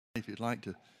if you'd like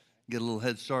to get a little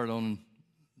head start on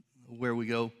where we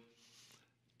go.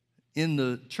 In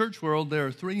the church world, there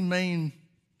are three main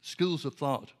schools of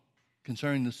thought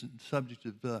concerning the subject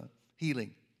of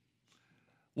healing.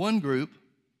 One group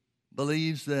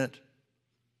believes that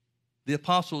the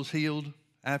apostles healed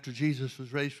after Jesus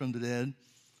was raised from the dead,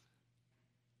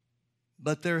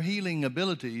 but their healing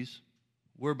abilities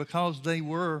were because they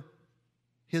were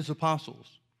his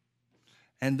apostles.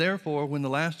 And therefore, when the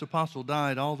last apostle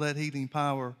died, all that healing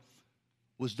power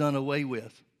was done away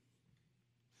with.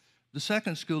 The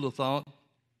second school of thought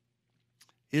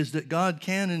is that God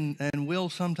can and will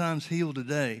sometimes heal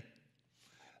today,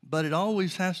 but it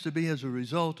always has to be as a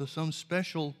result of some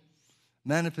special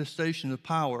manifestation of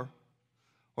power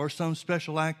or some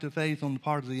special act of faith on the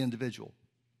part of the individual.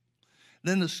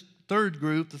 Then the third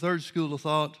group, the third school of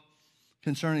thought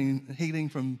concerning healing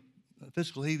from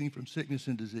physical healing from sickness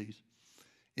and disease,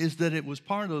 is that it was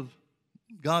part of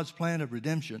God's plan of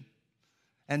redemption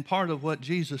and part of what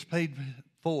Jesus paid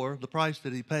for, the price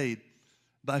that he paid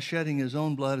by shedding his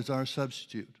own blood as our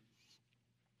substitute.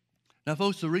 Now,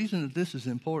 folks, the reason that this is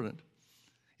important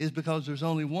is because there's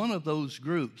only one of those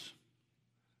groups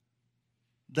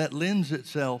that lends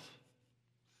itself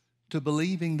to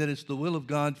believing that it's the will of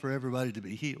God for everybody to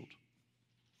be healed.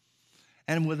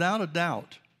 And without a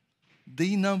doubt,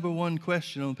 the number one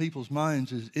question on people's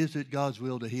minds is it God's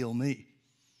will to heal me?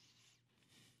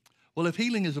 Well, if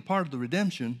healing is a part of the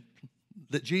redemption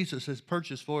that Jesus has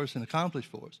purchased for us and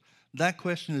accomplished for us, that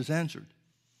question is answered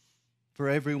for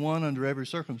everyone under every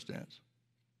circumstance.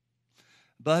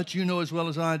 But you know as well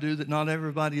as I do that not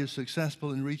everybody is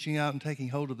successful in reaching out and taking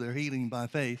hold of their healing by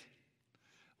faith,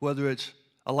 whether it's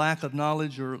a lack of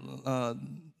knowledge or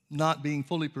not being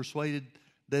fully persuaded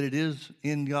that it is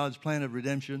in God's plan of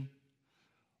redemption,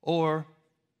 or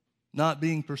not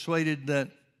being persuaded that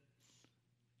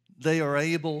they are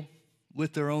able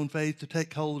with their own faith to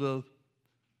take hold of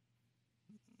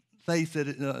faith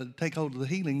that take hold of the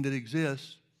healing that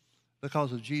exists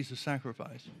because of Jesus'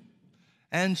 sacrifice.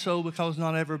 And so, because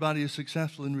not everybody is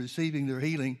successful in receiving their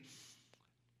healing,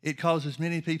 it causes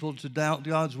many people to doubt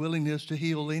God's willingness to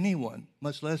heal anyone,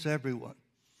 much less everyone.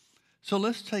 So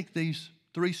let's take these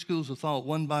three schools of thought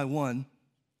one by one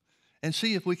and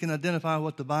see if we can identify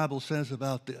what the Bible says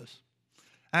about this.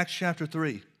 Acts chapter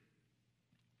 3.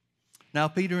 Now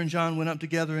Peter and John went up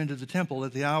together into the temple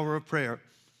at the hour of prayer,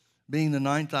 being the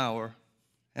 9th hour,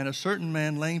 and a certain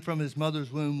man lame from his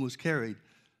mother's womb was carried,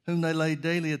 whom they laid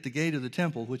daily at the gate of the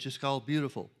temple, which is called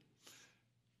Beautiful.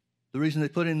 The reason they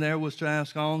put him there was to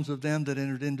ask alms of them that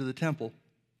entered into the temple,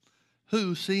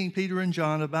 who, seeing Peter and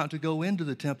John about to go into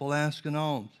the temple, asked an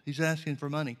alms. He's asking for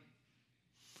money.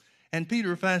 And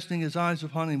Peter, fastening his eyes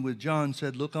upon him with John,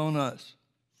 said, "Look on us."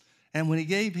 And when he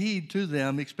gave heed to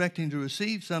them, expecting to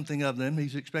receive something of them,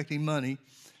 he's expecting money,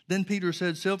 then Peter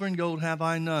said, "Silver and gold have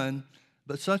I none,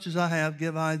 but such as I have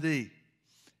give I thee.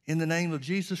 In the name of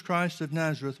Jesus Christ of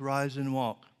Nazareth, rise and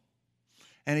walk."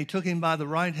 And he took him by the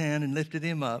right hand and lifted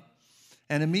him up,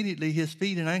 and immediately his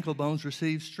feet and ankle bones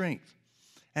received strength.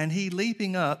 And he,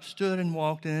 leaping up, stood and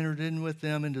walked and entered in with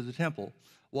them into the temple,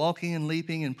 walking and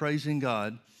leaping and praising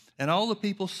God. And all the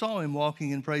people saw him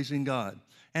walking and praising God.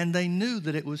 And they knew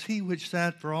that it was he which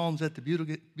sat for alms at the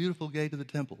beautiful gate of the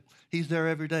temple. He's there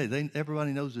every day.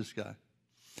 Everybody knows this guy.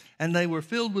 And they were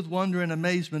filled with wonder and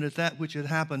amazement at that which had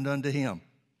happened unto him.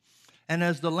 And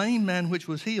as the lame man which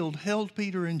was healed held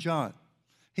Peter and John,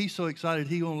 he's so excited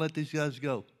he won't let these guys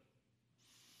go.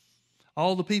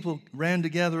 All the people ran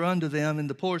together unto them in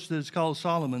the porch that is called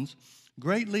Solomon's,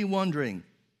 greatly wondering.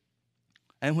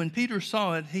 And when Peter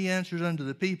saw it, he answered unto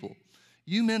the people,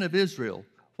 "You men of Israel,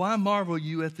 why marvel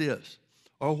you at this?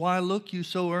 Or why look you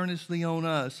so earnestly on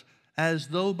us, as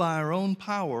though by our own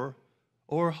power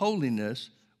or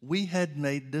holiness we had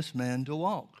made this man to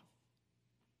walk?"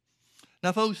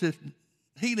 Now, folks, if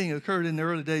healing occurred in the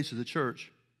early days of the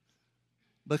church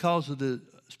because of the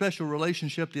special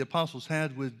relationship the apostles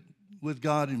had with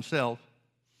God himself,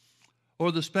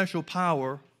 or the special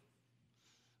power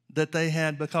that they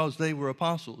had because they were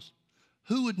apostles,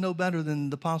 who would know better than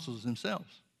the apostles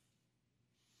themselves?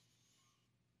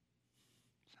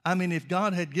 I mean, if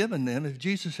God had given them, if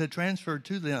Jesus had transferred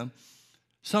to them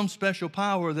some special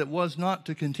power that was not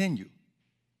to continue,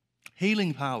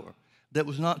 healing power that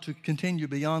was not to continue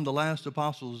beyond the last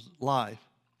apostle's life,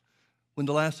 when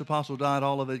the last apostle died,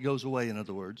 all of it goes away, in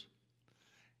other words.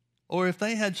 Or if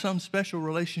they had some special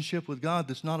relationship with God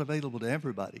that's not available to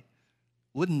everybody,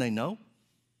 wouldn't they know?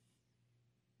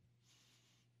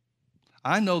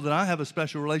 I know that I have a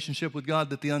special relationship with God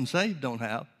that the unsaved don't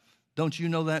have. Don't you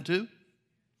know that too?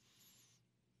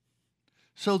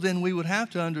 So then we would have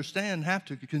to understand, have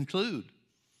to conclude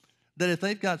that if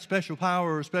they've got special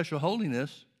power or special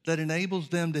holiness that enables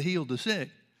them to heal the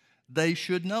sick, they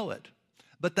should know it.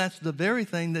 But that's the very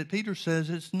thing that Peter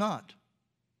says it's not.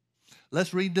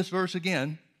 Let's read this verse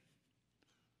again.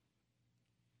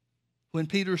 When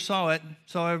Peter saw it,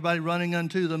 saw everybody running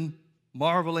unto them,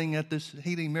 marveling at this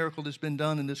healing miracle that's been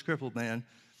done in this crippled man,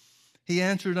 he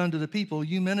answered unto the people,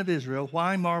 "You men of Israel,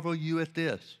 why marvel you at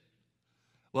this?"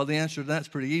 Well, the answer to that's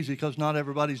pretty easy, because not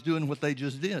everybody's doing what they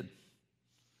just did.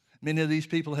 Many of these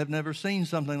people have never seen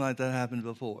something like that happen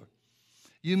before.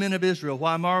 "You men of Israel,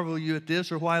 why marvel you at this,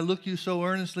 or why look you so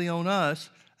earnestly on us,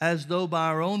 as though by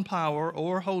our own power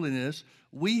or holiness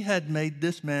we had made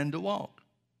this man to walk?"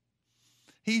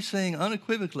 He's saying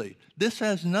unequivocally, this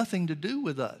has nothing to do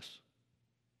with us.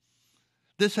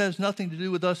 This has nothing to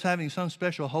do with us having some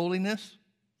special holiness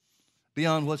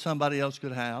beyond what somebody else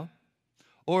could have,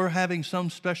 or having some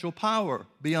special power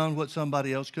beyond what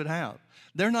somebody else could have.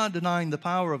 They're not denying the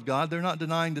power of God. They're not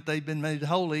denying that they've been made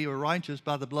holy or righteous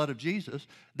by the blood of Jesus.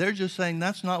 They're just saying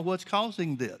that's not what's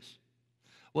causing this.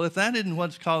 Well, if that isn't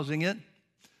what's causing it,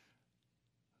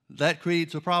 that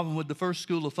creates a problem with the first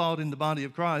school of thought in the body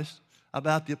of Christ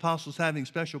about the apostles having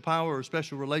special power or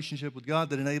special relationship with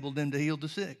God that enabled them to heal the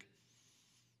sick.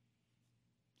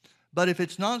 But if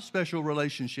it's not special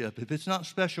relationship, if it's not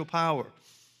special power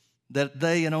that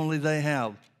they and only they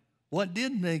have, what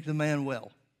did make the man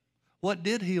well? What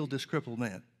did heal this crippled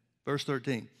man? Verse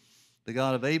 13, "The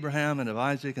God of Abraham and of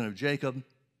Isaac and of Jacob,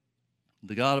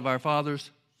 the God of our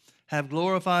fathers, have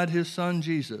glorified his son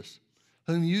Jesus,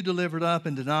 whom you delivered up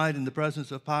and denied in the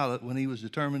presence of Pilate when he was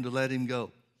determined to let him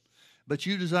go. But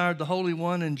you desired the Holy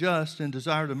One and just, and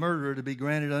desired a murderer to be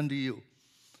granted unto you,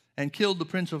 and killed the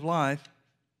Prince of Life,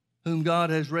 whom God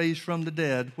has raised from the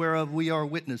dead, whereof we are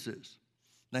witnesses."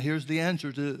 Now here's the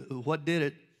answer to what did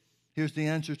it. Here's the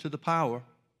answer to the power.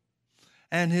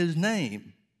 "And his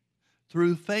name,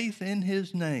 through faith in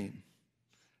his name,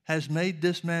 has made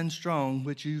this man strong,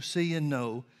 which you see and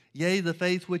know. Yea, the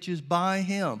faith which is by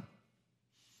him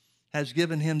has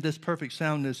given him this perfect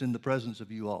soundness in the presence of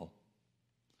you all."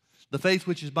 The faith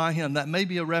which is by him, that may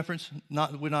be a reference,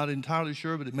 we're not entirely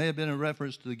sure, but it may have been a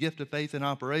reference to the gift of faith in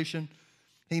operation.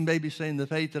 He may be saying the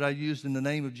faith that I used in the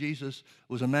name of Jesus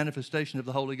was a manifestation of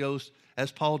the Holy Ghost,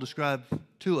 as Paul described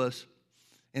to us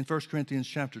in 1 Corinthians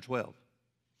chapter 12.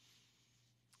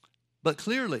 But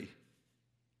clearly,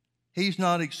 he's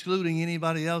not excluding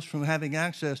anybody else from having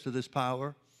access to this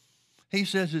power. He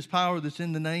says his power that's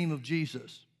in the name of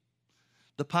Jesus.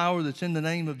 The power that's in the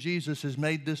name of Jesus has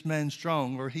made this man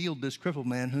strong, or healed this crippled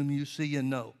man whom you see and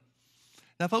know.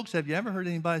 Now, folks, have you ever heard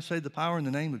anybody say the power in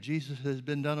the name of Jesus has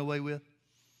been done away with?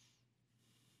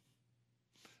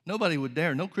 Nobody would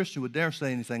dare, no Christian would dare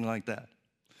say anything like that.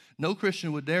 No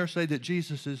Christian would dare say that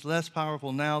Jesus is less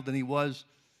powerful now than he was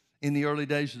in the early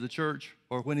days of the church,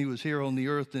 or when he was here on the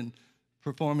earth and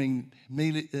performing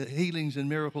healings and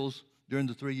miracles during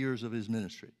the 3 years of his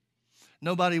ministry.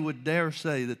 Nobody would dare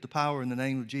say that the power in the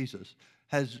name of Jesus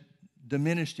has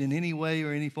diminished in any way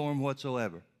or any form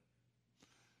whatsoever.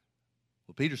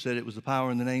 Well, Peter said it was the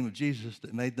power in the name of Jesus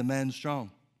that made the man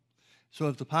strong. So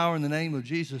if the power in the name of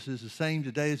Jesus is the same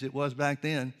today as it was back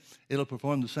then, it'll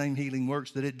perform the same healing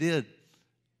works that it did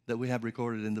that we have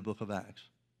recorded in the book of Acts.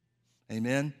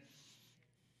 Amen?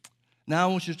 Now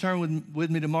I want you to turn with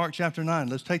me to Mark chapter 9.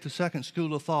 Let's take the second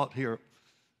school of thought here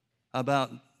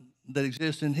about that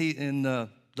exists in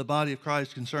the body of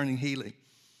Christ concerning healing.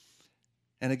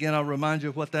 And again, I'll remind you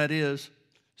of what that is.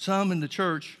 Some in the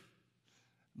church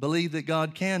believe that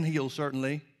God can heal,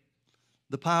 certainly.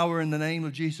 The power in the name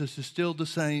of Jesus is still the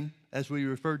same as we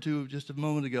referred to just a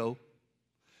moment ago.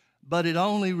 But it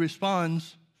only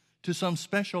responds to some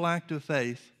special act of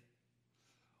faith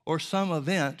or some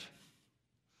event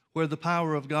where the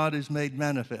power of God is made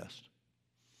manifest.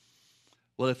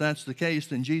 Well, if that's the case,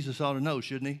 then Jesus ought to know,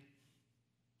 shouldn't he?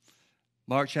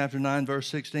 Mark chapter 9, verse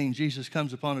 16, Jesus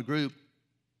comes upon a group.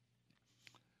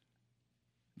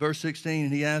 Verse 16,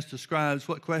 and he asked the scribes,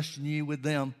 "What question ye with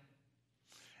them?"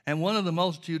 And one of the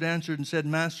multitude answered and said,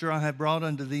 "Master, I have brought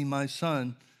unto thee my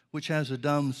son, which has a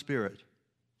dumb spirit."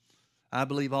 I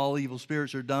believe all evil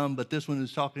spirits are dumb, but this one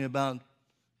is talking about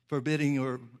forbidding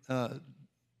or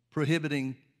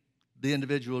prohibiting the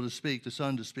individual to speak, the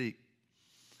son to speak.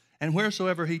 "And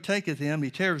wheresoever he taketh him,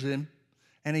 he tears him,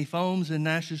 and he foams and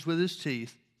gnashes with his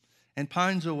teeth, and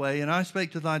pines away. And I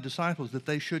spake to thy disciples that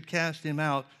they should cast him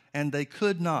out, and they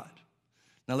could not."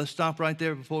 Now let's stop right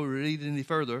there before we read any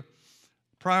further.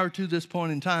 Prior to this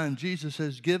point in time, Jesus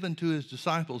has given to his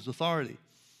disciples authority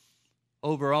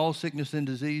over all sickness and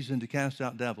disease and to cast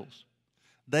out devils.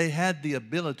 They had the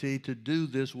ability to do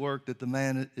this work that the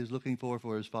man is looking for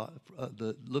his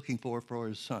for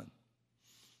his son.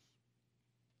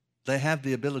 They have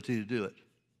the ability to do it.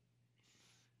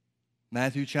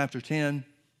 Matthew chapter 10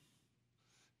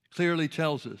 clearly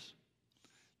tells us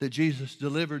that Jesus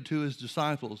delivered to his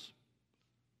disciples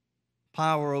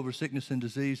power over sickness and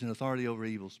disease and authority over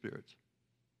evil spirits.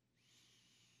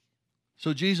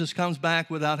 So Jesus comes back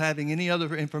without having any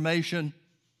other information.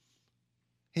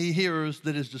 He hears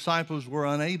that his disciples were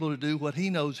unable to do what he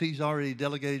knows he's already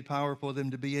delegated power for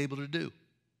them to be able to do.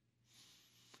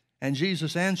 And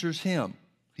Jesus answers him.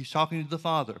 He's talking to the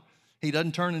Father. He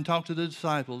doesn't turn and talk to the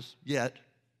disciples yet.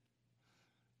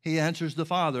 He answers the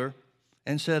Father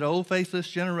and said, "O faithless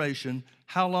generation,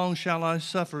 how long shall I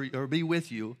suffer or be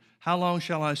with you? How long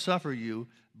shall I suffer you?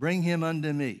 Bring him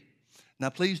unto me." Now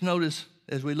please notice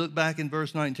as we look back in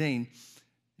verse 19,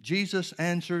 Jesus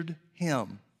answered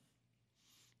him,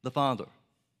 the Father.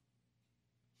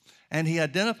 And he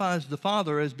identifies the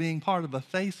Father as being part of a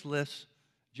faithless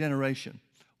generation.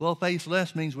 Well,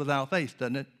 faithless means without faith,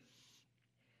 doesn't it?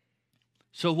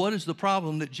 So what is the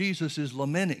problem that Jesus is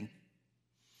lamenting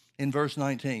in verse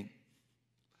 19?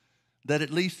 That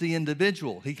at least the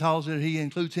individual, he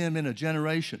includes him in a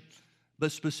generation,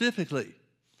 but specifically,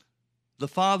 the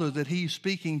Father that he's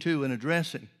speaking to and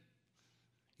addressing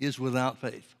is without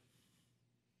faith.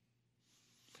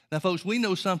 Now, folks, we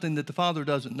know something that the Father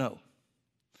doesn't know.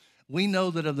 We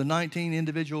know that of the 19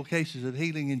 individual cases of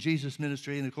healing in Jesus'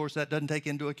 ministry, and of course that doesn't take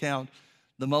into account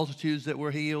the multitudes that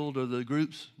were healed or the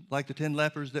groups like the 10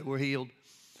 lepers that were healed,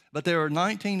 but there are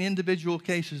 19 individual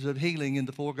cases of healing in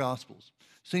the 4 Gospels.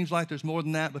 Seems like there's more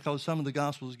than that because some of the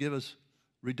Gospels give us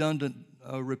redundant,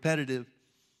 repetitive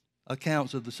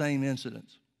accounts of the same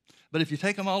incidents. But if you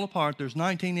take them all apart, there's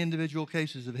 19 individual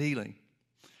cases of healing.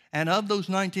 And of those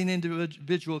 19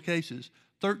 individual cases,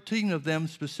 13 of them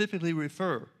specifically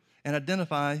refer and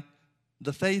identify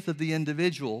the faith of the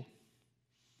individual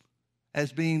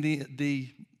as being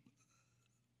the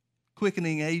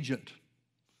quickening agent,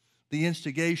 the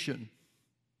instigation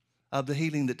of the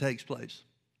healing that takes place.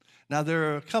 Now,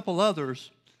 there are a couple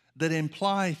others that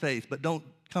imply faith but don't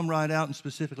come right out and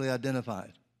specifically identify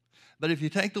it. But if you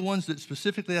take the ones that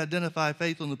specifically identify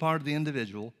faith on the part of the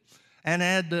individual and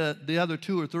add the other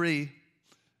 2 or 3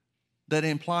 that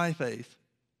imply faith,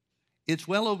 it's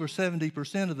well over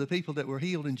 70% of the people that were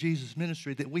healed in Jesus'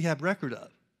 ministry that we have record of.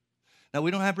 Now,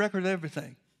 we don't have record of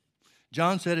everything.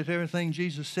 John said if everything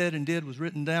Jesus said and did was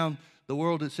written down, the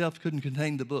world itself couldn't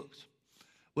contain the books.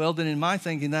 Well, then in my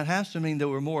thinking, that has to mean there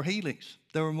were more healings.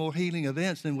 There were more healing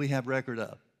events than we have record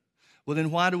of. Well, then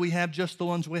why do we have just the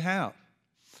ones we have?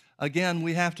 Again,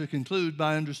 we have to conclude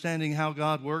by understanding how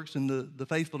God works and the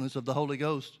faithfulness of the Holy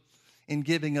Ghost in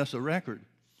giving us a record.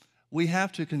 We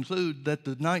have to conclude that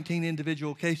the 19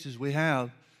 individual cases we have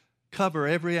cover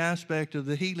every aspect of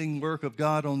the healing work of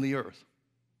God on the earth.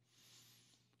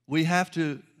 We have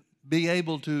to be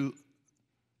able to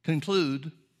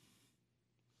conclude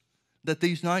that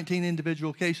these 19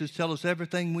 individual cases tell us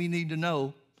everything we need to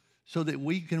know so that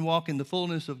we can walk in the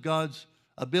fullness of God's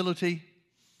ability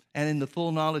and in the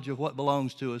full knowledge of what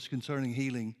belongs to us concerning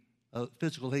healing,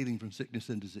 physical healing from sickness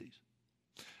and disease.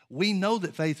 We know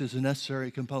that faith is a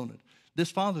necessary component.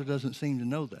 This Father doesn't seem to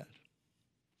know that.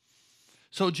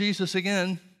 So Jesus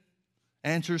again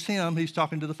answers him. He's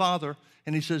talking to the Father,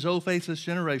 and he says, "O faithless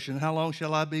generation, how long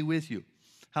shall I be with you?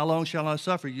 How long shall I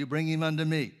suffer you? Bring him unto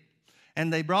me."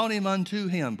 And they brought him unto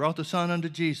him, brought the son unto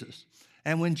Jesus.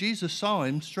 And when Jesus saw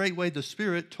him, straightway the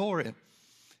spirit tore him.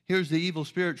 Here's the evil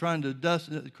spirit trying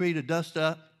to create a dust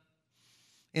up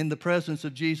in the presence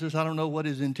of Jesus. I don't know what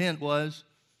his intent was.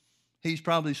 He's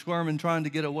probably squirming, trying to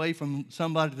get away from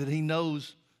somebody that he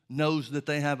knows that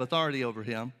they have authority over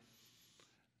him.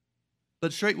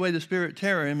 But straightway the spirit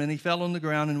tore him, and he fell on the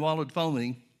ground and wallowed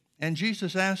foaming. And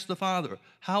Jesus asked the Father,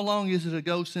 "How long is it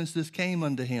ago since this came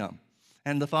unto him?"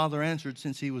 And the Father answered,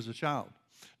 "Since he was a child."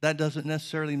 That doesn't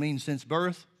necessarily mean since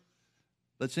birth,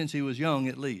 but since he was young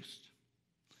at least.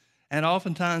 And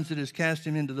oftentimes it has cast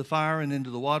him into the fire and into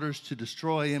the waters to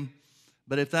destroy him.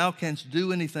 But if thou canst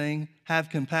do anything, have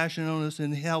compassion on us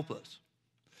and help us.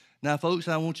 Now, folks,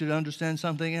 I want you to understand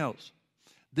something else.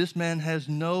 This man has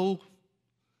no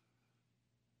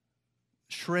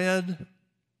shred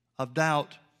of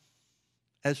doubt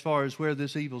as far as where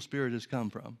this evil spirit has come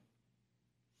from.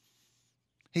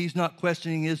 He's not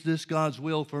questioning, is this God's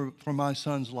will for my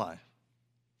son's life?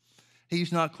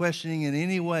 He's not questioning in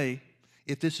any way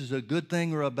if this is a good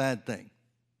thing or a bad thing.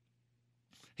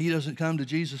 He doesn't come to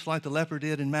Jesus like the leper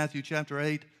did in Matthew chapter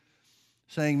 8,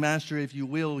 saying, "Master, if you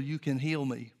will, you can heal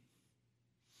me."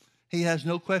 He has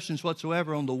no questions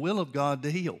whatsoever on the will of God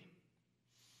to heal.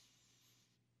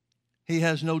 He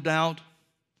has no doubt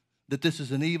that this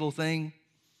is an evil thing.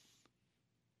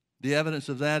 The evidence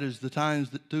of that is the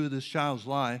times that through this child's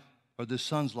life, or this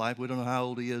son's life, we don't know how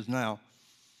old he is now,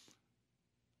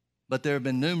 but there have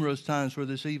been numerous times where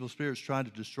this evil spirit's tried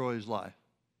to destroy his life,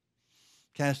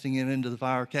 casting him into the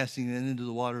fire, casting him into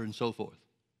the water, and so forth.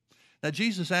 Now,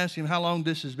 Jesus asked him how long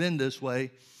this has been this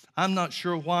way. I'm not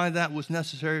sure why that was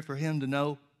necessary for him to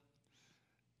know.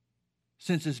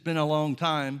 Since it's been a long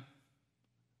time,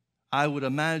 I would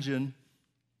imagine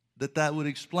that that would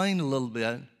explain a little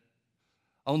bit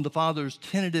on the Father's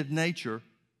tentative nature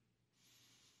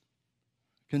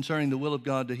concerning the will of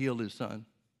God to heal his son.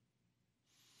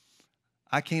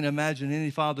 I can't imagine any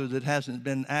father that hasn't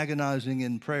been agonizing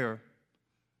in prayer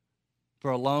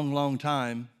for a long, long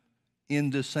time in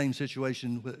this same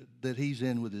situation that he's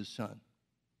in with his son.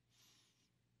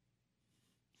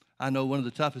 I know one of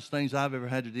the toughest things I've ever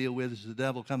had to deal with is the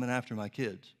devil coming after my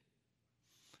kids.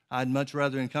 I'd much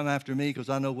rather him come after me because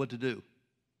I know what to do.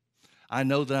 I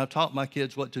know that I've taught my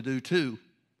kids what to do too,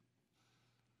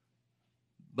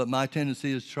 but my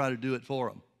tendency is to try to do it for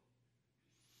them.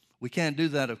 We can't do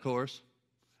that, of course.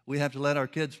 We have to let our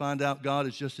kids find out God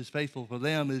is just as faithful for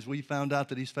them as we found out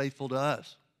that he's faithful to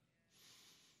us.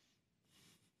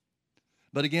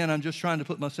 But again, I'm just trying to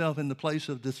put myself in the place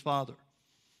of this father.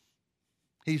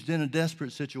 He's in a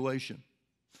desperate situation.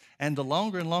 And the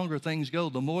longer and longer things go,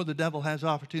 the more the devil has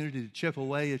opportunity to chip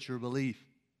away at your belief.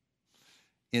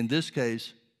 In this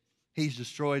case, he's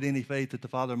destroyed any faith that the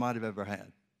father might have ever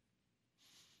had.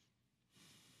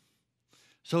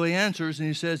 So he answers and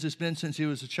he says it's been since he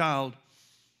was a child,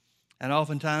 and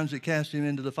oftentimes it cast him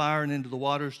into the fire and into the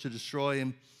waters to destroy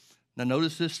him. Now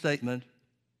notice this statement,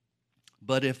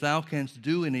 but if thou canst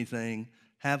do anything,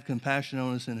 have compassion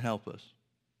on us and help us.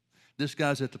 This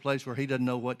guy's at the place where he doesn't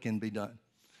know what can be done.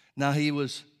 Now he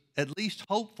was at least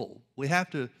hopeful. We have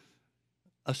to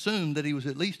assume that he was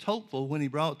at least hopeful when he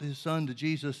brought his son to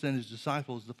Jesus and his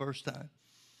disciples the first time.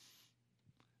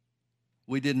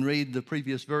 We didn't read the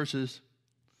previous verses,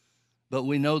 but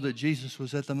we know that Jesus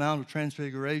was at the Mount of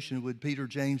Transfiguration with Peter,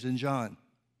 James, and John.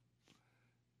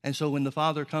 And so when the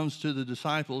Father comes to the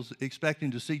disciples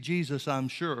expecting to see Jesus, I'm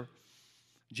sure,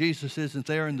 Jesus isn't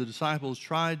there, and the disciples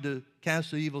tried to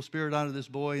cast the evil spirit out of this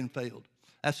boy and failed.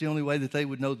 That's the only way that they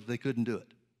would know that they couldn't do it,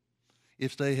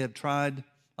 if they had tried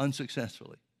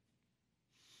unsuccessfully.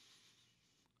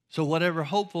 So whatever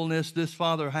hopefulness this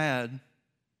father had,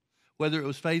 whether it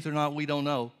was faith or not, we don't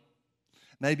know.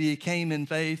 Maybe he came in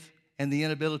faith, and the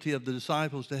inability of the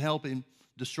disciples to help him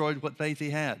destroyed what faith he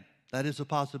had. That is a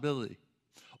possibility.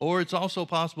 Or it's also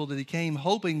possible that he came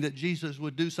hoping that Jesus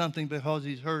would do something because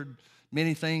he's heard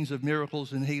many things of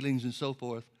miracles and healings and so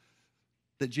forth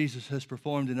that Jesus has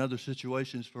performed in other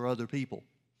situations for other people.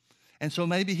 And so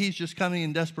maybe he's just coming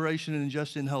in desperation and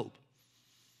just in hope.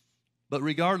 But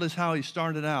regardless how he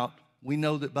started out, we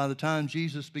know that by the time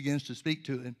Jesus begins to speak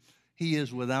to him, he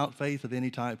is without faith of any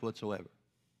type whatsoever.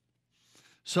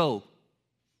 So,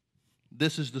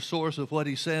 this is the source of what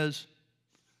he says.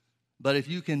 But if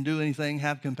you can do anything,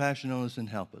 have compassion on us and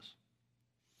help us.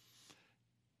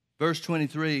 Verse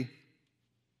 23,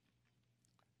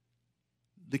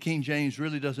 the King James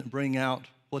really doesn't bring out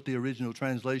what the original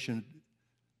translation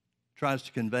tries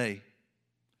to convey.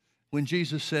 When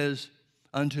Jesus says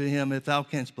unto him, if thou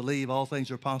canst believe, all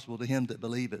things are possible to him that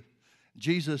believeth.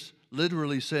 Jesus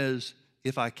literally says,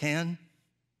 if I can.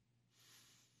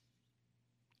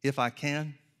 If I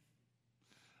can.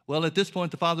 Well, at this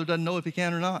point, the Father doesn't know if he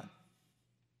can or not.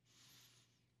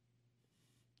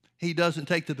 He doesn't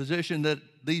take the position that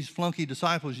these flunky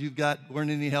disciples you've got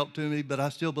weren't any help to me, but I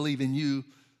still believe in you,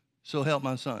 so help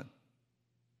my son.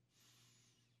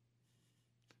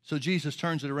 So Jesus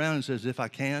turns it around and says, if I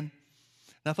can.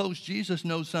 Now, folks, Jesus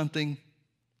knows something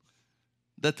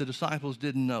that the disciples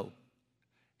didn't know.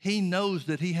 He knows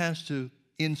that he has to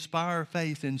inspire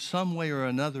faith in some way or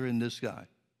another in this guy.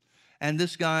 And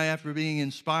this guy, after being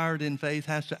inspired in faith,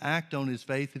 has to act on his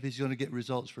faith if he's going to get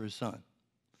results for his son.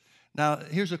 Now,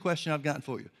 here's a question I've got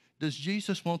for you. Does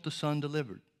Jesus want the son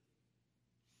delivered?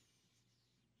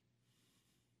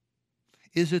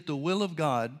 Is it the will of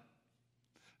God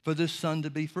for this son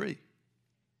to be free?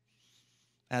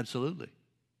 Absolutely.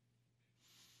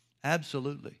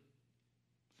 Absolutely.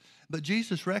 But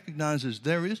Jesus recognizes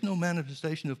there is no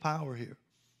manifestation of power here.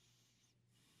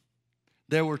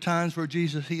 There were times where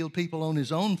Jesus healed people on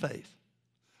his own faith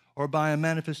or by a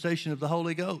manifestation of the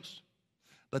Holy Ghost.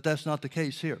 But that's not the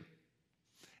case here.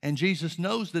 And Jesus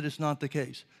knows that it's not the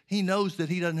case. He knows that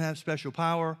he doesn't have special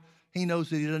power. He knows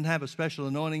that he doesn't have a special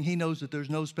anointing. He knows that there's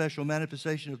no special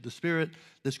manifestation of the Spirit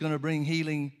that's going to bring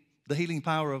healing, the healing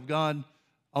power of God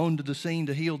onto the scene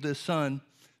to heal this son.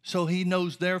 So he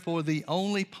knows, therefore, the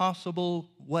only possible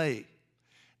way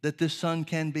that this son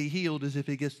can be healed is if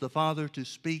he gets the Father to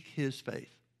speak his faith.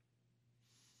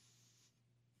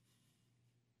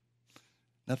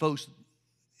 Now, folks,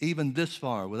 even this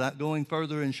far, without going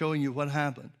further and showing you what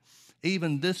happened,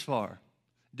 even this far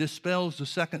dispels the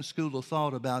second school of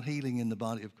thought about healing in the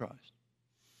body of Christ.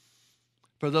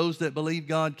 For those that believe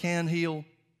God can heal,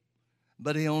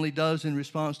 but he only does in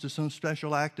response to some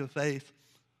special act of faith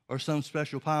or some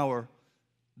special power,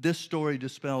 this story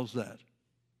dispels that.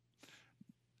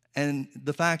 And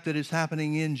the fact that it's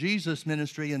happening in Jesus'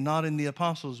 ministry and not in the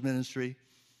apostles' ministry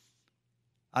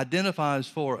identifies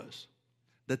for us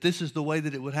that this is the way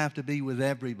that it would have to be with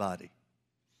everybody.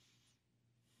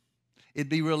 It'd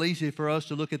be real easy for us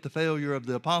to look at the failure of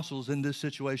the apostles in this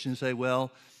situation and say,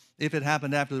 well, if it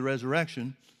happened after the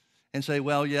resurrection, and say,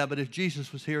 well, yeah, but if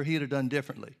Jesus was here, he'd have done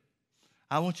differently.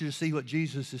 I want you to see what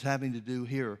Jesus is having to do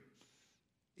here.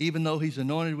 Even though he's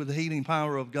anointed with the healing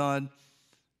power of God,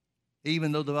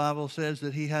 even though the Bible says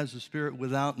that he has the Spirit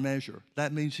without measure,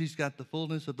 that means he's got the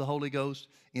fullness of the Holy Ghost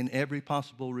in every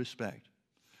possible respect.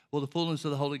 Well, the fullness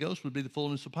of the Holy Ghost would be the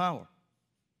fullness of power.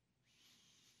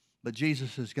 But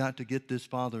Jesus has got to get this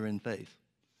Father in faith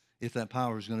if that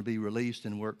power is going to be released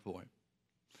and work for him.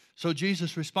 So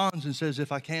Jesus responds and says,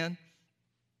 if I can.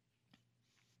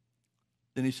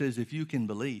 Then he says, if you can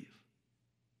believe,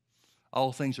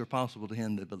 all things are possible to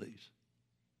him that believes.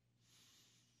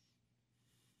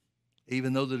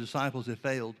 Even though the disciples have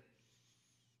failed,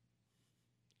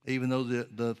 even though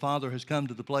the Father has come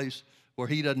to the place where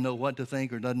he doesn't know what to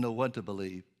think or doesn't know what to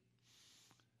believe,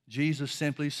 Jesus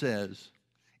simply says,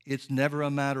 it's never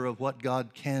a matter of what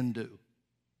God can do.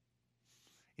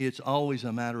 It's always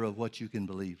a matter of what you can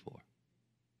believe for.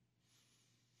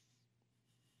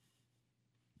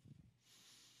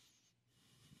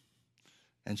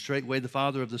 And straightway the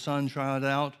father of the son cried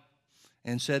out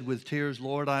and said with tears,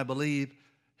 Lord, I believe,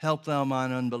 help thou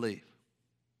mine unbelief.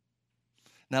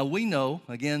 Now we know,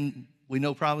 again, we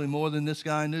know probably more than this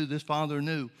guy knew, this father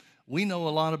knew. We know a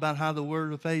lot about how the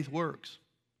word of faith works.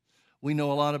 We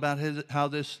know a lot about how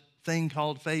this thing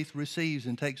called faith receives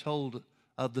and takes hold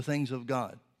of the things of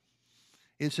God.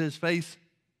 It says faith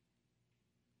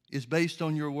is based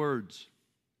on your words.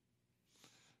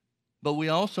 But we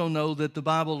also know that the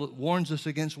Bible warns us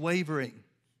against wavering.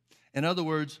 In other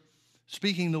words,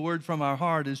 speaking the word from our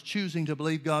heart is choosing to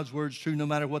believe God's word is true no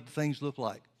matter what the things look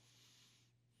like.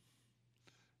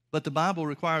 But the Bible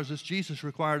requires us, Jesus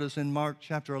required us in Mark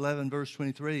chapter 11, verse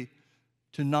 23,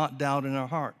 to not doubt in our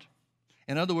heart.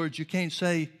 In other words, you can't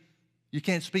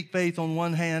speak faith on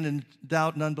one hand and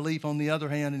doubt and unbelief on the other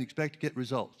hand and expect to get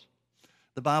results.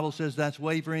 The Bible says that's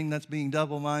wavering, that's being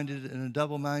double-minded, and a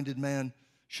double-minded man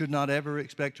should not ever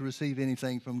expect to receive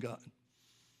anything from God.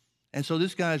 And so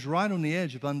this guy is right on the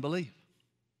edge of unbelief.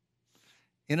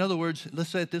 In other words, let's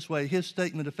say it this way, his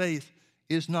statement of faith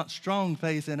is not strong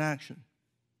faith in action.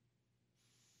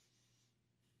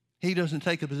 He doesn't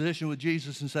take a position with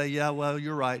Jesus and say, yeah, well,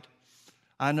 you're right.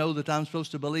 I know that I'm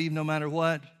supposed to believe no matter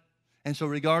what. And so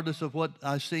regardless of what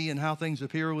I see and how things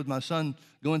appear with my son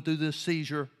going through this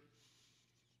seizure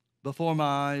before my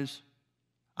eyes,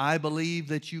 I believe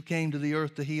that you came to the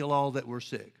earth to heal all that were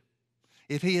sick.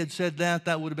 If he had said that,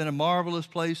 that would have been a marvelous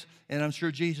place, and I'm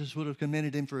sure Jesus would have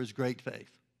commended him for his great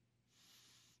faith.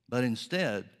 But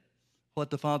instead,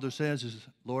 what the Father says is,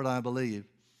 Lord, I believe,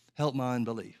 help my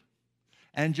unbelief.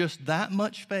 And just that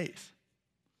much faith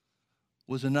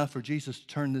was enough for Jesus to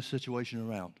turn this situation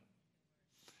around.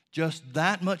 Just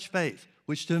that much faith,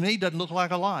 which to me doesn't look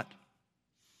like a lot.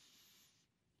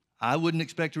 I wouldn't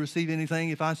expect to receive anything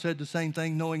if I said the same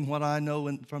thing knowing what I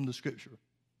know from the Scripture.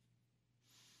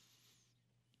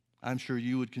 I'm sure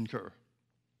you would concur.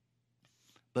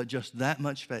 But just that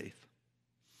much faith,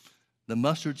 the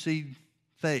mustard seed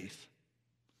faith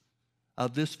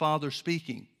of this father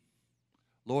speaking,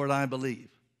 Lord, I believe.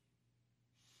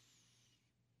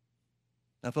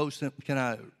 Now, folks, can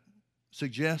I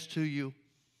suggest to you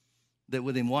that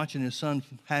with him watching his son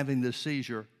having this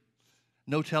seizure,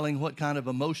 no telling what kind of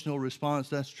emotional response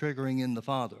that's triggering in the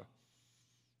father.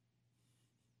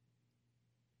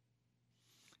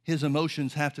 His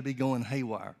emotions have to be going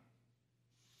haywire.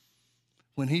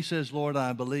 When he says, Lord,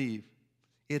 I believe,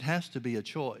 it has to be a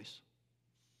choice,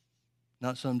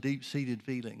 not some deep-seated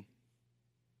feeling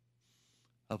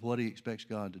of what he expects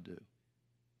God to do.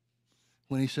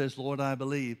 When he says, Lord, I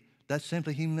believe, that's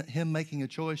simply him making a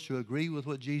choice to agree with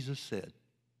what Jesus said.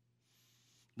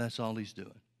 That's all he's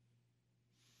doing.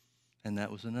 And that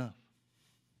was enough.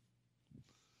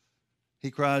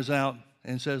 he cries out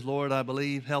and says, Lord, I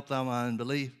believe, help thou my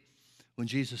unbelief. When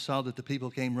Jesus saw that the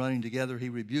people came running together, he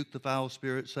rebuked the foul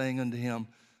spirit, saying unto him,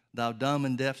 Thou dumb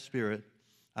and deaf spirit,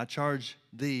 I charge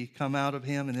thee, come out of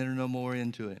him and enter no more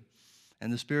into him.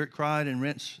 And the spirit cried and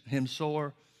rent him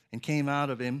sore and came out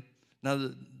of him.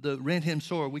 Now, the rent him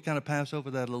sore, we kind of pass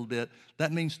over that a little bit.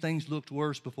 That means things looked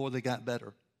worse before they got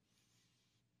better.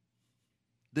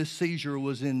 This seizure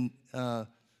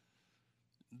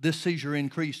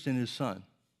increased in his son.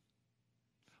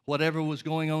 Whatever was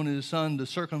going on in his son, the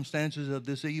circumstances of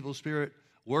this evil spirit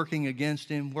working against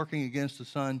him, working against the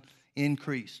son,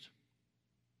 increased.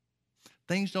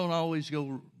 Things don't always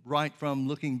go right from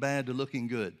looking bad to looking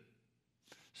good.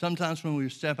 Sometimes when we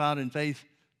step out in faith,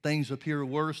 things appear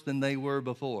worse than they were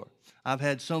before. I've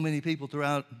had so many people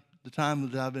throughout the time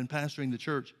that I've been pastoring the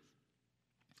church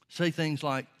say things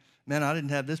like, man, I didn't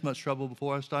have this much trouble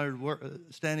before I started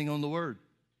standing on the Word.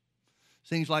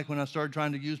 Seems like when I started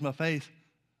trying to use my faith,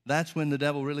 that's when the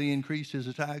devil really increased his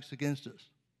attacks against us.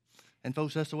 And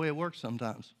folks, that's the way it works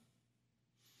sometimes.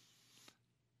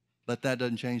 But that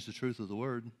doesn't change the truth of the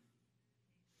Word.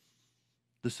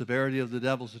 The severity of the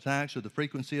devil's attacks or the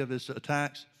frequency of his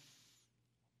attacks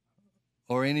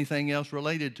or anything else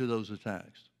related to those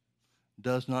attacks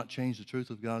does not change the truth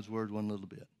of God's Word one little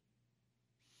bit.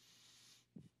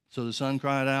 So the son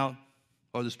cried out,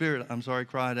 or the spirit,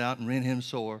 cried out and rent him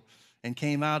sore and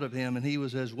came out of him, and he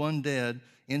was as one dead,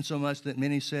 insomuch that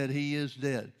many said, he is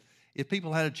dead. If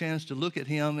people had a chance to look at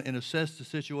him and assess the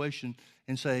situation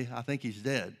and say, I think he's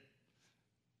dead,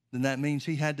 then that means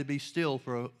he had to be still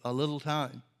for a little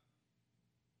time.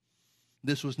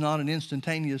 This was not an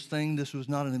instantaneous thing. This was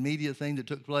not an immediate thing that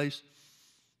took place.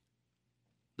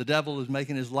 The devil is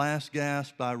making his last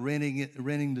gasp by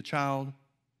renting the child,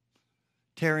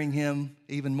 tearing him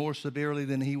even more severely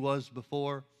than he was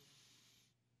before.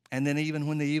 And then even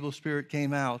when the evil spirit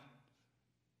came out,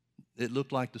 it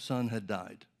looked like the son had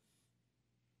died.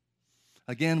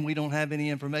 Again, we don't have any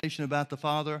information about the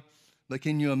father, but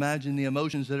can you imagine the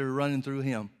emotions that are running through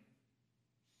him?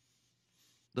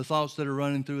 The thoughts that are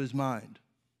running through his mind.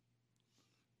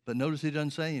 But notice he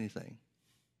doesn't say anything.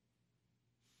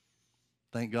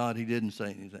 Thank God he didn't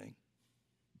say anything.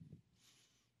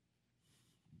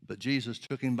 But Jesus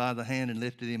took him by the hand and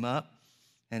lifted him up,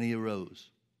 and he arose.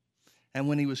 And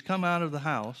when he was come out of the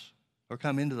house, or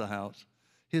come into the house,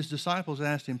 his disciples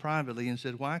asked him privately and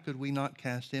said, Why could we not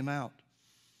cast him out?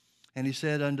 And he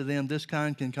said unto them, This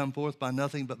kind can come forth by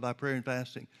nothing but by prayer and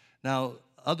fasting. Now,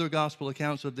 other gospel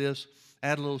accounts of this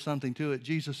add a little something to it.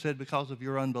 Jesus said, because of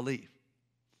your unbelief.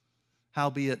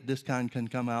 Howbeit, this kind can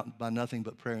come out by nothing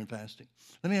but prayer and fasting.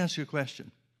 Let me ask you a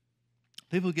question.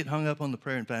 People get hung up on the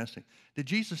prayer and fasting. Did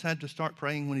Jesus have to start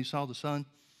praying when he saw the son?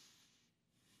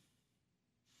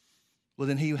 Well,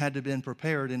 then he had to have been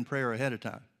prepared in prayer ahead of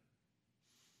time,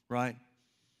 right?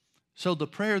 So the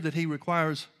prayer that he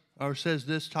requires, or says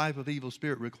this type of evil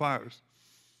spirit requires,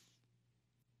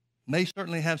 may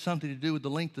certainly have something to do with the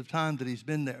length of time that he's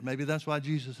been there. Maybe that's why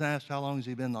Jesus asked, how long has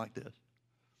he been like this?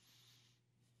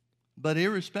 But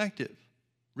irrespective,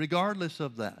 regardless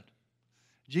of that,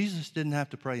 Jesus didn't have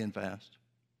to pray and fast.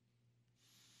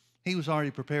 He was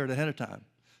already prepared ahead of time.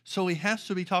 So he has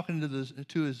to be talking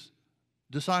to his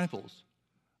disciples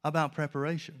about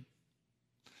preparation.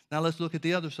 Now let's look at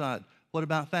the other side. What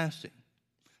about fasting?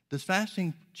 Does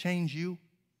fasting change you?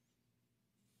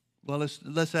 Well,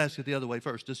 let's ask it the other way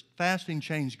first. Does fasting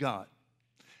change God?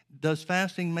 Does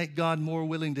fasting make God more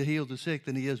willing to heal the sick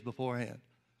than he is beforehand?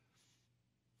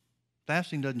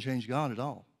 Fasting doesn't change God at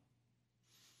all.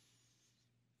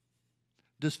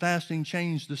 Does fasting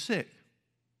change the sick?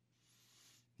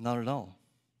 Not at all.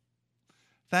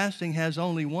 Fasting has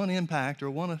only one impact or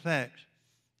one effect,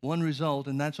 one result,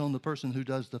 and that's on the person who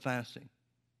does the fasting.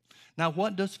 Now,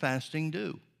 what does fasting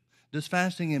do? Does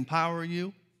fasting empower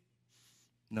you?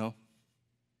 No.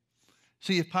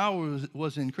 See, if power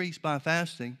was increased by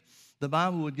fasting, the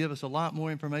Bible would give us a lot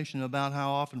more information about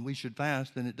how often we should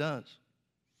fast than it does.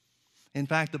 In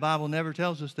fact, the Bible never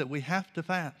tells us that we have to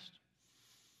fast.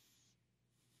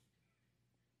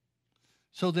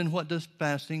 So then what does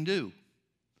fasting do?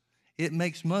 It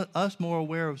makes us more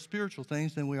aware of spiritual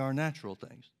things than we are natural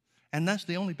things. And that's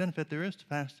the only benefit there is to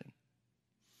fasting.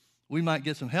 We might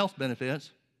get some health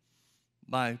benefits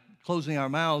by closing our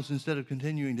mouths instead of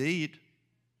continuing to eat.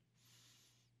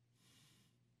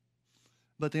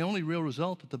 But the only real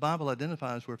result that the Bible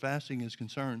identifies where fasting is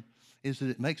concerned is that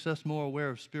it makes us more aware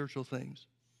of spiritual things.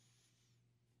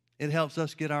 It helps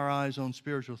us get our eyes on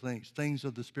spiritual things, things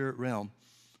of the spirit realm,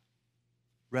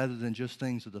 rather than just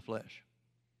things of the flesh.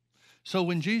 So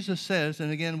when Jesus says,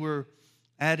 and again we're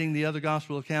adding the other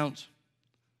gospel accounts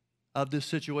of this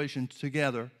situation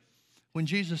together. When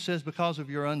Jesus says, because of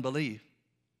your unbelief,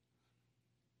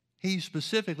 he's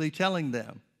specifically telling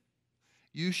them,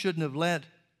 you shouldn't have let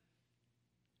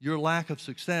your lack of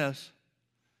success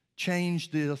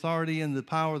change the authority and the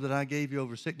power that I gave you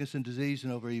over sickness and disease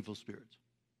and over evil spirits.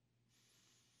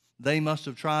 They must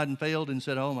have tried and failed and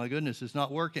said, oh my goodness, it's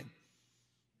not working.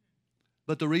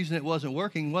 But the reason it wasn't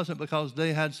working wasn't because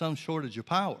they had some shortage of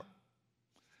power.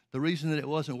 The reason that it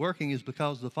wasn't working is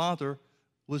because the Father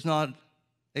was not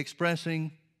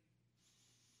expressing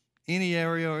any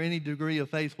area or any degree of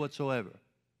faith whatsoever.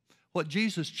 What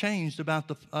Jesus changed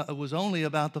was only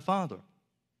about the Father.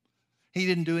 He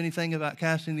didn't do anything about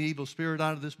casting the evil spirit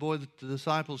out of this boy that the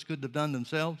disciples couldn't have done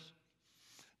themselves.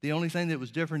 The only thing that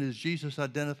was different is Jesus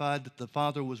identified that the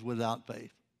Father was without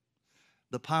faith.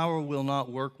 The power will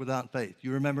not work without faith.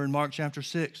 You remember in Mark chapter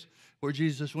 6, where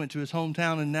Jesus went to his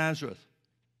hometown in Nazareth.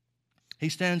 He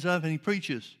stands up and he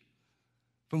preaches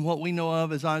from what we know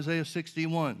of as Isaiah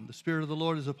 61. The Spirit of the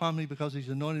Lord is upon me because he's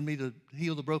anointed me to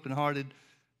heal the brokenhearted,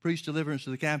 preach deliverance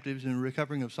to the captives, and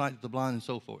recovering of sight to the blind, and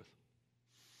so forth.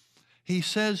 He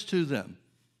says to them,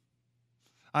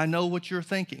 I know what you're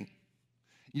thinking.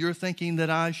 You're thinking that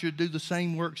I should do the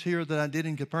same works here that I did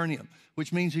in Capernaum,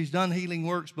 which means he's done healing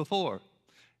works before.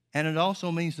 And it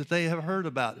also means that they have heard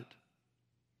about it.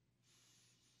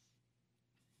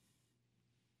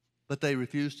 But they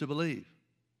refuse to believe.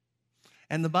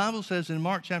 And the Bible says in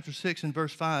Mark chapter 6 and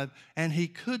verse 5, and he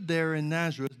could there in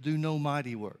Nazareth do no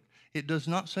mighty work. It does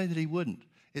not say that he wouldn't.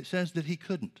 It says that he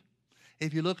couldn't.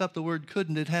 If you look up the word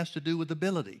couldn't, it has to do with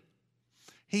ability.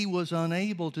 He was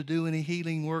unable to do any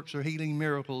healing works or healing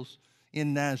miracles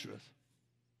in Nazareth.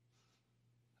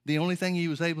 The only thing he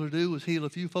was able to do was heal a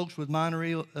few folks with minor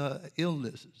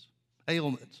ailments.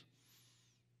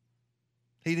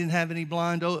 He didn't have any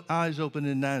blind eyes open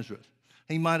in Nazareth.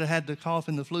 He might have had the cough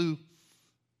and the flu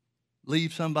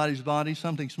leave somebody's body,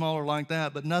 something smaller like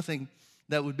that, but nothing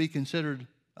that would be considered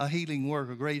a healing work,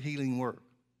 a great healing work.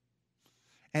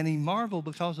 And he marveled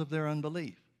because of their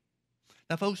unbelief.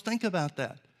 Now, folks, think about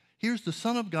that. Here's the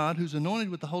Son of God who's anointed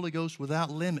with the Holy Ghost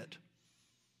without limit.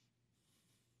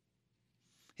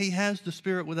 He has the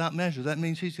Spirit without measure. That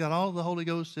means he's got all the Holy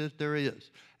Ghost that there is.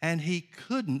 And he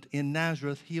couldn't in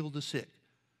Nazareth heal the sick.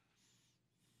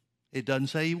 It doesn't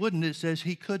say he wouldn't. It says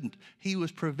he couldn't. He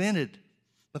was prevented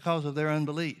because of their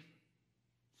unbelief.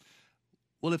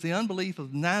 Well, if the unbelief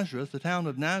of Nazareth, the town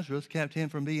of Nazareth, kept him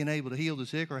from being able to heal the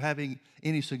sick or having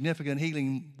any significant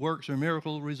healing works or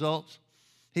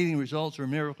healing results or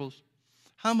miracles,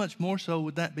 how much more so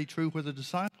would that be true where the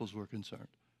disciples were concerned?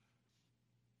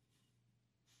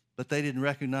 But they didn't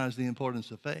recognize the importance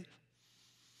of faith.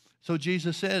 So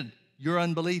Jesus said, your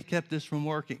unbelief kept this from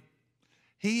working.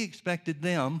 He expected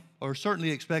them, or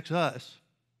certainly expects us,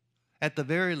 at the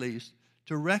very least,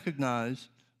 to recognize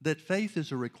that faith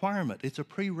is a requirement. It's a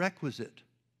prerequisite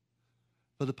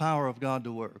for the power of God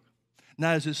to work.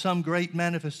 Now, is it some great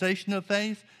manifestation of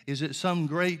faith? Is it some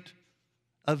great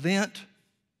event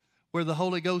where the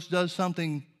Holy Ghost does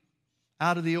something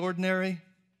out of the ordinary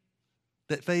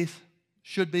that faith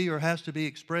should be or has to be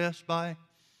expressed by?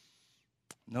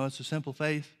 No, it's a simple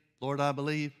faith. Lord, I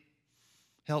believe.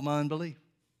 Help my unbelief.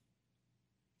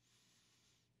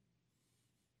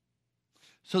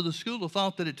 So the school of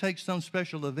thought that it takes some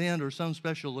special event or some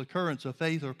special occurrence of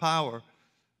faith or power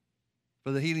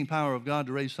for the healing power of God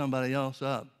to raise somebody else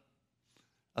up,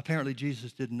 apparently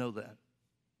Jesus didn't know that.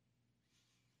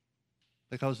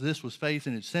 Because this was faith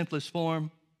in its simplest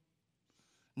form,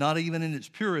 not even in its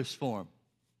purest form,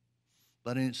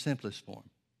 but in its simplest form.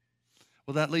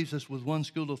 Well, that leaves us with one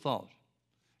school of thought,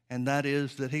 and that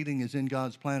is that healing is in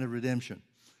God's plan of redemption.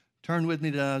 Turn with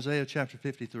me to Isaiah chapter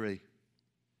 53.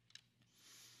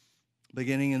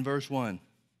 Beginning in verse 1.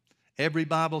 Every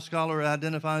Bible scholar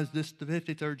identifies this, the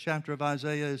 53rd chapter of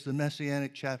Isaiah, as the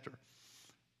Messianic chapter.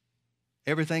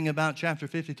 Everything about chapter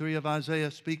 53 of Isaiah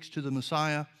speaks to the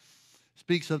Messiah,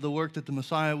 speaks of the work that the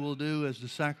Messiah will do as the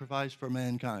sacrifice for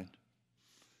mankind.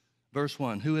 Verse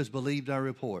 1, who has believed our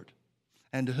report?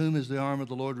 And to whom is the arm of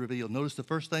the Lord revealed? Notice the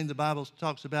first thing the Bible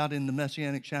talks about in the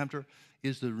Messianic chapter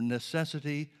is the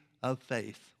necessity of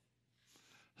faith.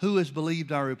 Who has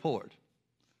believed our report?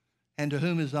 And to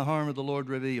whom is the arm of the Lord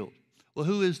revealed? Well,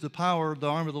 who is the power? The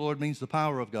arm of the Lord means the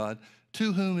power of God.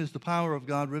 To whom is the power of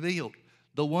God revealed?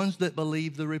 The ones that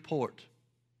believe the report.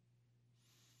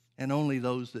 And only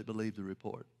those that believe the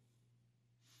report.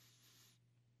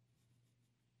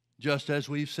 Just as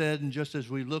we've said and just as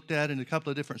we looked at in a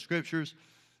couple of different scriptures,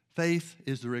 faith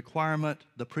is the requirement,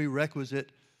 the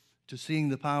prerequisite to seeing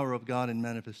the power of God in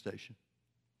manifestation.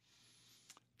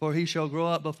 For he shall grow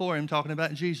up before him, talking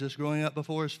about Jesus growing up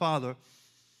before his Father,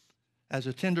 as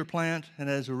a tender plant and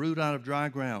as a root out of dry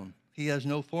ground. He has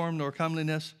no form nor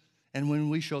comeliness, and when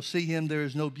we shall see him, there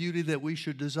is no beauty that we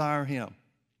should desire him.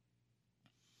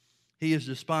 He is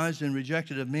despised and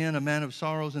rejected of men, a man of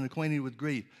sorrows and acquainted with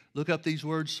grief. Look up these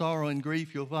words, sorrow and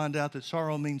grief. You'll find out that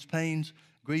sorrow means pains,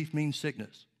 grief means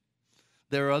sickness.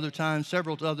 There are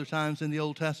several other times in the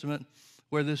Old Testament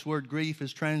where this word grief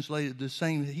is translated, the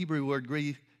same Hebrew word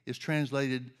grief is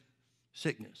translated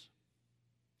sickness.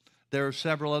 There are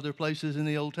several other places in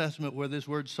the Old Testament where this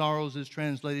word sorrows is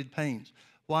translated pains.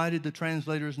 Why did the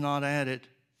translators not add it,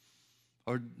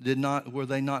 or were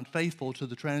they not faithful to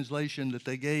the translation that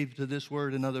they gave to this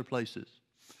word in other places?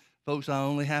 Folks, I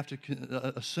only have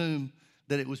to assume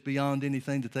that it was beyond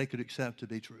anything that they could accept to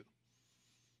be true.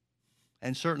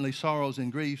 And certainly sorrows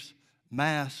and griefs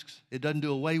masks, it doesn't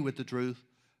do away with the truth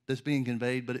that's being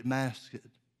conveyed, but it masks it.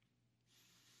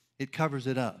 It covers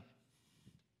it up.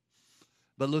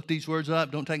 But look these words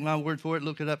up. Don't take my word for it.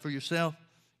 Look it up for yourself.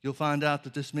 You'll find out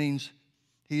that this means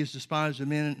he is despised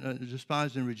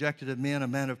and rejected of men, a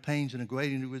man of pains and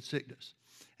acquainted with sickness.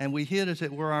 And we hid, as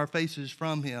it were, our faces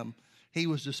from him. He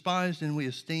was despised, and we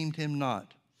esteemed him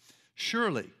not.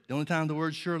 Surely, the only time the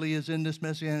word surely is in this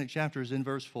Messianic chapter is in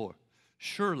verse 4.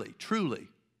 Surely, truly,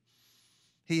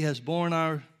 he has borne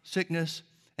our sickness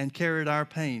and carried our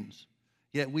pains.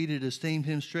 Yet we did esteem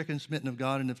him stricken, smitten of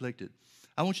God, and afflicted.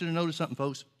 I want you to notice something,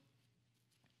 folks.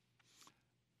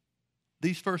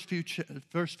 These first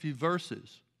few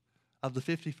verses of the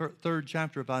 53rd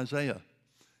chapter of Isaiah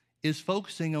is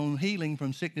focusing on healing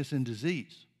from sickness and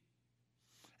disease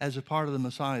as a part of the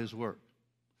Messiah's work.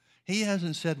 He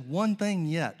hasn't said one thing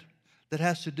yet that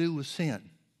has to do with sin.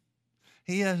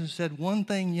 He hasn't said one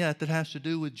thing yet that has to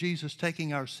do with Jesus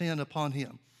taking our sin upon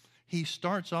him. He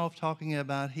starts off talking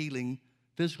about healing,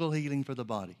 physical healing for the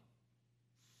body.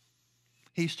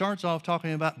 He starts off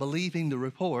talking about believing the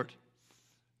report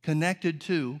connected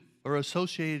to or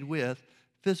associated with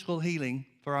physical healing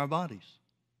for our bodies.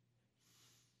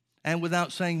 And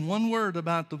without saying one word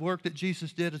about the work that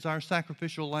Jesus did as our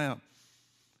sacrificial lamb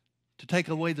to take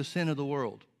away the sin of the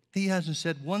world. He hasn't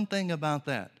said one thing about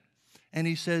that. And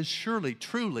he says, surely,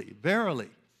 truly, verily,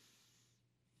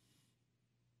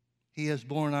 he has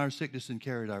borne our sickness and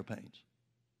carried our pains.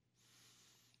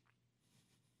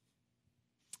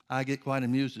 I get quite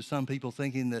amused at some people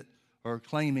thinking that, or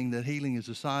claiming that healing is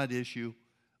a side issue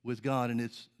with God, and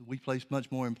we place much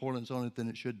more importance on it than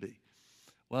it should be.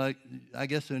 Well, I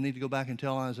guess we need to go back and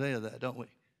tell Isaiah that, don't we?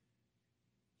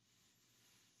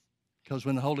 Because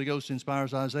when the Holy Ghost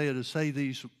inspires Isaiah to say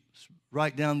these,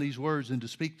 write down these words and to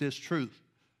speak this truth,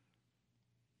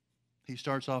 he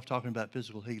starts off talking about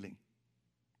physical healing.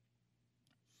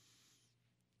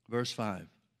 Verse 5.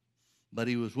 But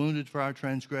he was wounded for our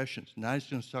transgressions. Now he's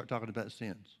going to start talking about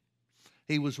sins.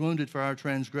 He was wounded for our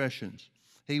transgressions.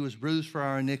 He was bruised for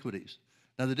our iniquities.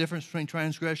 Now the difference between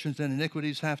transgressions and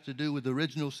iniquities have to do with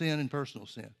original sin and personal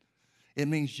sin. It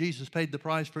means Jesus paid the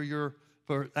price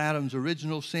for Adam's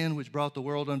original sin, which brought the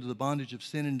world under the bondage of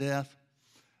sin and death.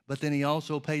 But then he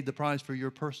also paid the price for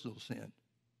your personal sin.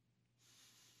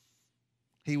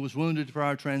 He was wounded for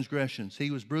our transgressions.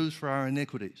 He was bruised for our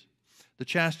iniquities. The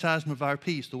chastisement of our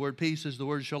peace. The word peace is the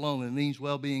word shalom. It means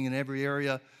well-being in every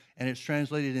area, and it's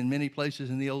translated in many places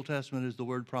in the Old Testament as the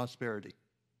word prosperity.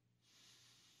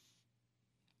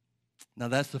 Now,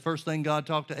 that's the first thing God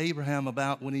talked to Abraham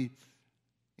about when he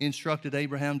instructed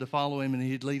Abraham to follow him and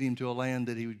he'd lead him to a land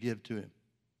that he would give to him.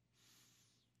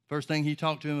 First thing he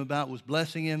talked to him about was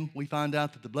blessing him. We find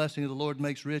out that the blessing of the Lord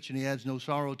makes rich and he adds no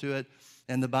sorrow to it.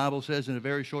 And the Bible says in a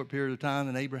very short period of time,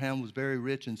 and Abraham was very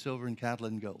rich in silver and cattle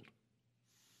and gold.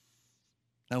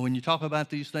 Now, when you talk about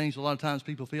these things, a lot of times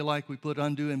people feel like we put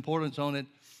undue importance on it,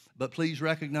 but please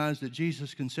recognize that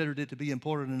Jesus considered it to be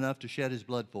important enough to shed his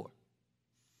blood for.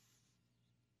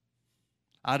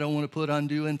 I don't want to put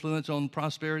undue influence on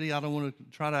prosperity. I don't want to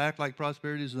try to act like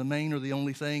prosperity is the main or the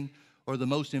only thing or the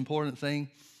most important thing,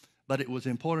 but it was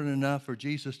important enough for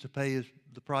Jesus to pay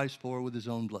the price for with his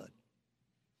own blood.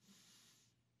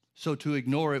 So to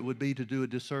ignore it would be to do a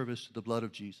disservice to the blood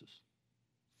of Jesus.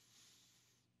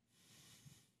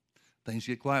 Things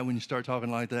get quiet when you start talking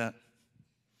like that.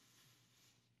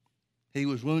 He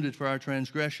was wounded for our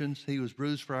transgressions. He was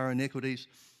bruised for our iniquities.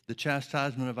 The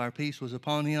chastisement of our peace was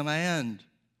upon him, and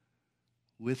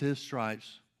with his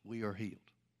stripes we are healed.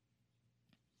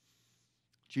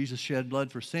 Jesus shed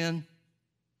blood for sin.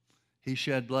 He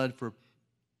shed blood for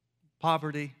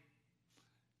poverty.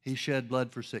 He shed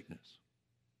blood for sickness.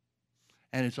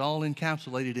 And it's all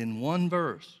encapsulated in one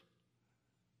verse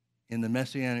in the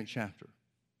Messianic chapter.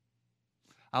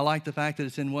 I like the fact that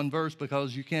it's in one verse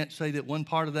because you can't say that one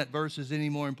part of that verse is any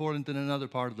more important than another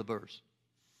part of the verse.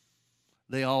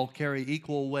 They all carry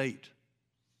equal weight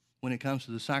when it comes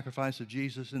to the sacrifice of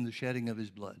Jesus and the shedding of his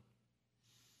blood.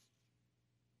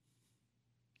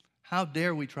 How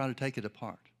dare we try to take it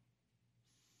apart?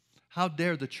 How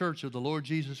dare the church of the Lord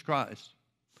Jesus Christ,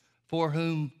 for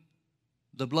whom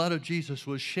the blood of Jesus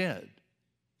was shed,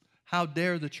 how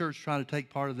dare the church try to take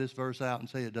part of this verse out and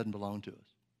say it doesn't belong to us?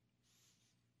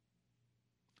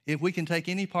 If we can take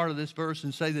any part of this verse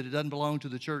and say that it doesn't belong to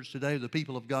the church today or the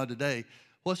people of God today,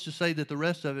 what's to say that the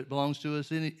rest of it belongs to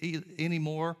us any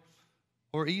more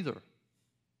or either?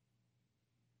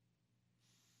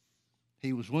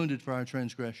 He was wounded for our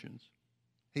transgressions.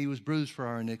 He was bruised for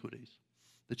our iniquities.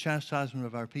 The chastisement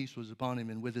of our peace was upon him,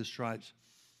 and with his stripes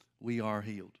we are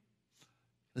healed.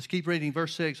 Let's keep reading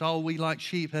verse 6. All we like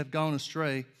sheep have gone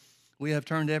astray. We have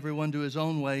turned everyone to his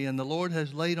own way, and the Lord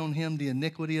has laid on him the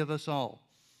iniquity of us all.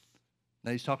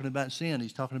 Now he's talking about sin.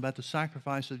 He's talking about the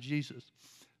sacrifice of Jesus.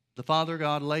 The Father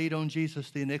God laid on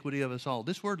Jesus the iniquity of us all.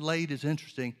 This word laid is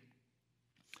interesting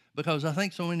because I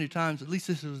think so many times, at least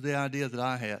this was the idea that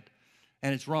I had,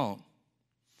 and it's wrong.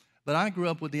 But I grew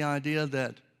up with the idea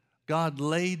that God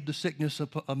laid the sickness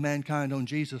of mankind on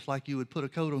Jesus like you would put a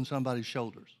coat on somebody's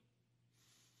shoulders.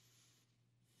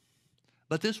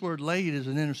 But this word laid is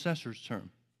an intercessor's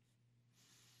term.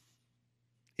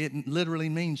 It literally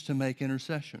means to make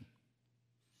intercession.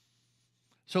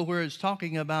 So where it's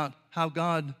talking about how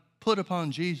God put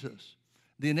upon Jesus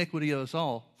the iniquity of us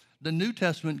all, the New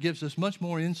Testament gives us much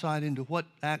more insight into what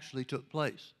actually took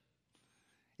place.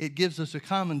 It gives us a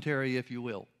commentary, if you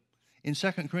will. In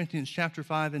 2 Corinthians chapter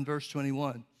 5 and verse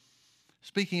 21,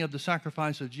 speaking of the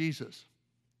sacrifice of Jesus,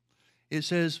 it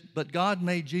says, "But God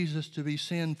made Jesus to be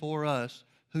sin for us,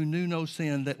 who knew no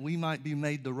sin, that we might be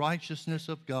made the righteousness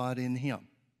of God in him."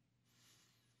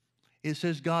 It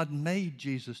says God made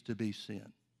Jesus to be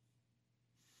sin.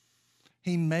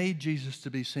 He made Jesus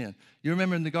to be sin. You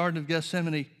remember in the Garden of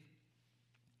Gethsemane,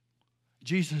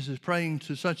 Jesus is praying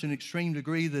to such an extreme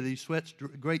degree that he sweats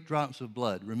great drops of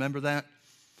blood. Remember that?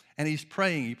 And he's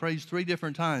praying. He prays 3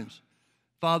 different times.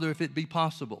 "Father, if it be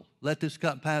possible, let this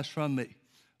cup pass from me."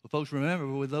 Well, folks, remember,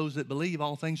 with those that believe,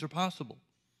 all things are possible.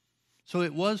 So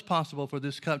it was possible for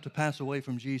this cup to pass away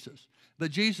from Jesus.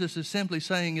 But Jesus is simply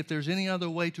saying, if there's any other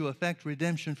way to effect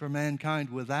redemption for mankind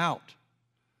without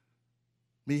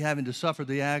me having to suffer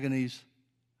the agonies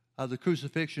of the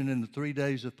crucifixion and the 3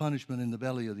 days of punishment in the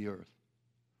belly of the earth,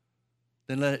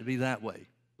 then let it be that way.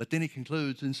 But then he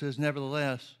concludes and says,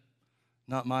 "Nevertheless,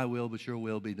 not my will, but your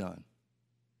will be done."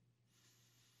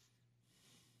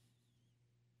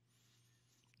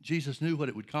 Jesus knew what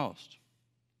it would cost.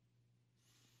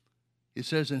 It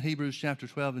says in Hebrews chapter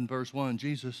 12 and verse 1,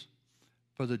 Jesus,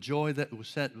 for the joy that was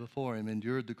set before him,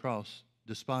 endured the cross,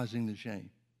 despising the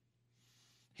shame.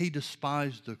 He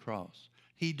despised the cross.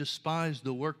 He despised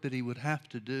the work that he would have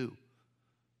to do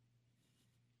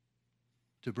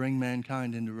to bring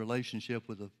mankind into relationship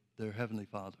with their Heavenly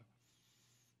Father.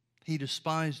 He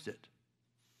despised it,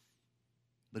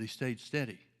 but he stayed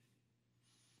steady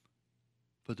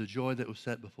for the joy that was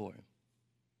set before him.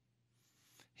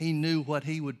 He knew what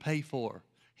he would pay for.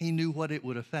 He knew what it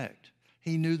would affect.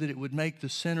 He knew that it would make the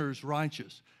sinners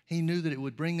righteous. He knew that it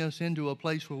would bring us into a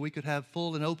place where we could have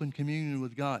full and open communion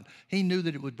with God. He knew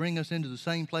that it would bring us into the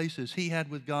same place as he had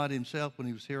with God himself when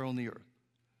he was here on the earth.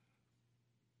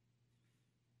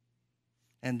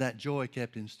 And that joy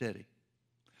kept him steady.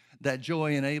 That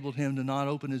joy enabled him to not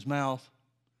open his mouth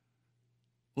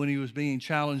when he was being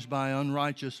challenged by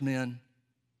unrighteous men.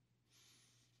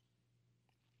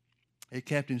 It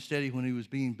kept him steady when he was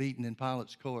being beaten in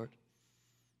Pilate's court.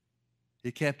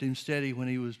 It kept him steady when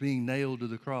he was being nailed to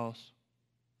the cross.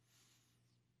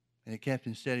 And it kept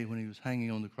him steady when he was hanging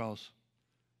on the cross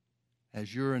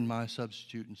as your and my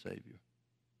substitute and Savior.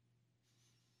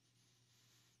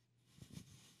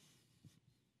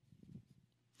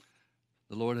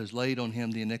 The Lord has laid on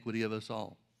him the iniquity of us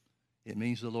all. It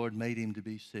means the Lord made him to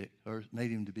be sick, or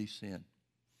made him to be sin.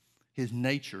 His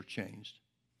nature changed.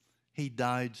 He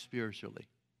died spiritually.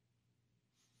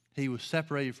 He was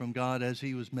separated from God as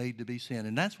he was made to be sin.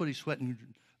 And that's what he's sweating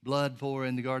blood for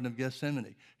in the Garden of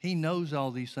Gethsemane. He knows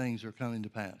all these things are coming to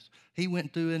pass. He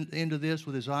went through into this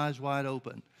with his eyes wide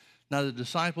open. Now the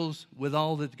disciples, with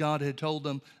all that God had told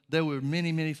them, there were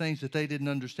many, many things that they didn't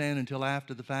understand until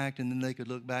after the fact, and then they could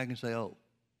look back and say, oh.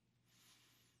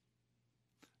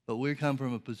 But we come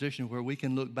from a position where we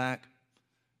can look back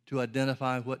to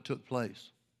identify what took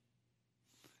place.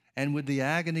 And with the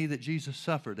agony that Jesus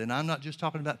suffered, and I'm not just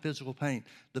talking about physical pain,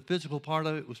 the physical part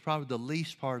of it was probably the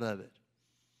least part of it.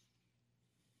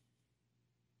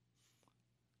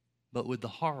 but with the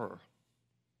horror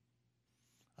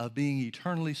of being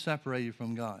eternally separated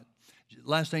from God.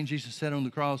 Last thing Jesus said on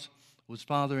the cross was,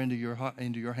 Father, into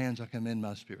your hands I commend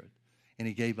my spirit. And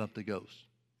he gave up the ghost.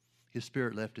 His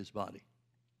spirit left his body.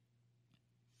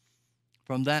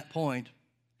 From that point,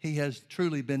 he has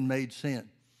truly been made sin.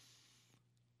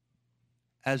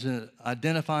 As an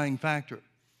identifying factor,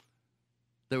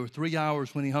 there were 3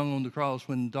 hours when he hung on the cross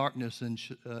when darkness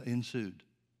ensued.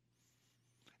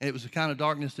 And it was the kind of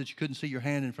darkness that you couldn't see your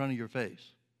hand in front of your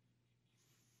face.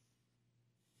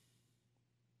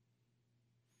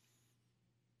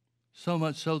 So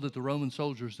much so that the Roman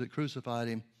soldiers that crucified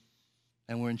him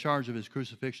and were in charge of his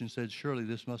crucifixion said, surely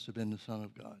this must have been the Son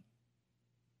of God.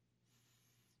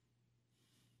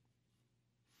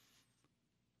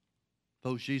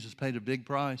 Folks, Jesus paid a big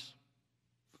price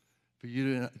for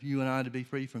you and I to be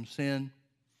free from sin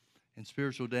and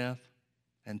spiritual death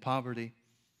and poverty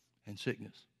and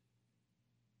sickness.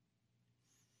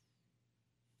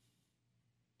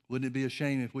 Wouldn't it be a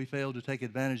shame if we failed to take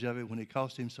advantage of it when it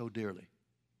cost him so dearly?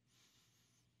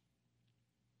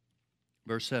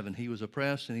 Verse 7, he was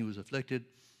oppressed and he was afflicted,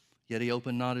 yet he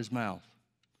opened not his mouth.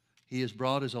 He is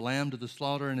brought as a lamb to the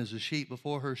slaughter, and as a sheep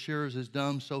before her shearers is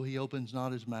dumb, so he opens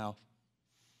not his mouth.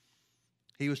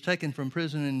 He was taken from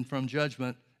prison and from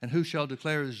judgment, and who shall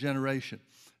declare his generation?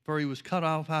 For he was cut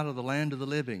off out of the land of the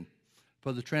living.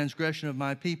 For the transgression of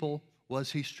my people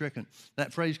was he stricken.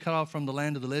 That phrase, cut off from the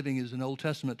land of the living, is an Old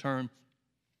Testament term.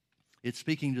 It's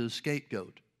speaking to the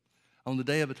scapegoat. On the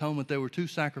Day of Atonement, there were 2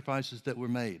 sacrifices that were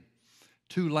made.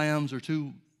 2 lambs or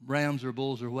 2 rams or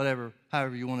bulls or whatever,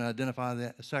 however you want to identify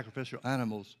the sacrificial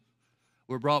animals,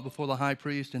 were brought before the high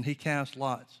priest, and he cast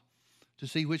lots to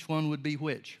see which one would be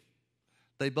which.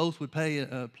 They both would play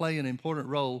an important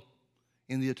role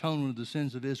in the atonement of the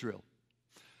sins of Israel.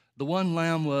 The one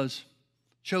lamb was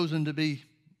chosen to be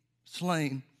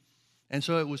slain, and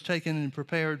so it was taken and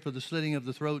prepared for the slitting of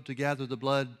the throat to gather the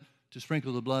blood, to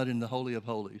sprinkle the blood in the Holy of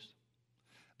Holies.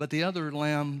 But the other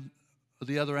lamb,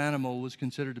 the other animal, was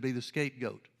considered to be the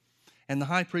scapegoat. And the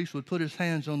high priest would put his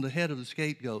hands on the head of the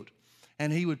scapegoat,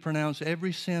 and he would pronounce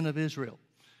every sin of Israel.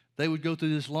 They would go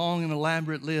through this long and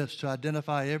elaborate list to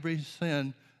identify every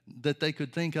sin that they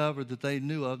could think of or that they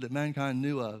knew of, that mankind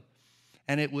knew of.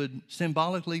 And it would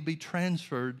symbolically be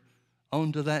transferred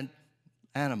onto that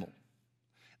animal.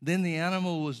 Then the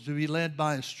animal was to be led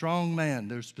by a strong man.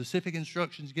 There's specific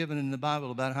instructions given in the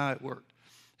Bible about how it worked.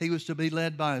 He was to be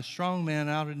led by a strong man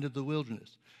out into the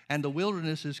wilderness. And the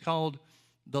wilderness is called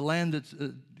the land that's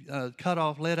cut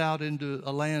off, led out into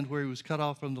a land where he was cut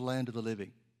off from the land of the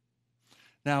living.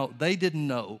 Now, they didn't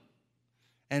know,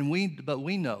 but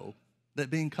we know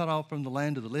that being cut off from the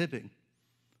land of the living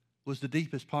was the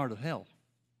deepest part of hell.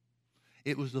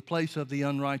 It was the place of the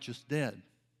unrighteous dead.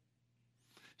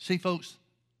 See, folks,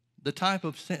 the type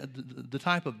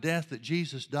of death that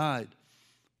Jesus died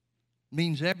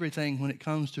means everything when it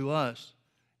comes to us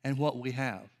and what we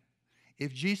have.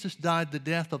 If Jesus died the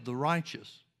death of the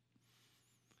righteous,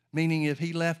 meaning if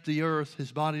he left the earth, his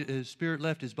spirit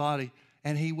left his body,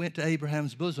 and he went to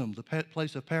Abraham's bosom, the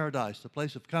place of paradise, the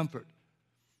place of comfort,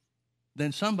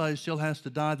 then somebody still has to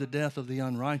die the death of the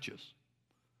unrighteous,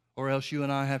 or else you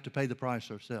and I have to pay the price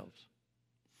ourselves.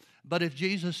 But if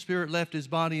Jesus' spirit left his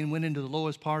body and went into the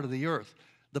lowest part of the earth,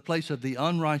 the place of the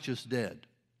unrighteous dead,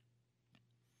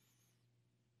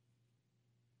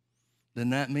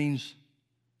 then that means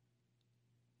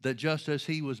that just as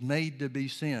he was made to be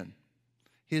sin,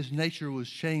 his nature was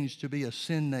changed to be a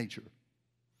sin nature.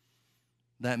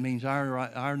 That means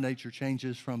our nature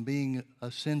changes from being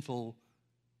a sinful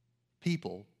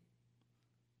people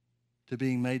to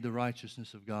being made the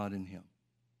righteousness of God in him.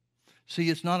 See,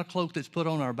 it's not a cloak that's put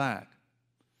on our back.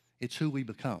 It's who we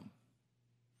become.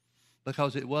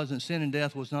 Because sin and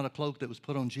death was not a cloak that was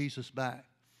put on Jesus' back.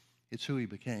 It's who he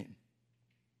became.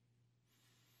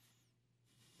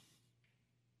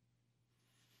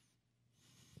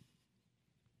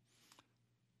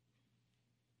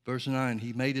 Verse 9,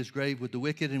 he made his grave with the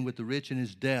wicked and with the rich in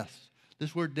his death.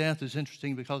 This word death is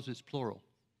interesting because it's plural.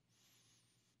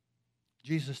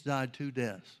 Jesus died 2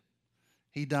 deaths.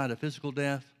 He died a physical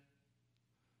death,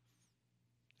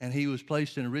 and he was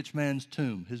placed in a rich man's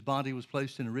tomb. His body was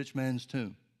placed in a rich man's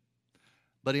tomb.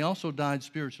 But he also died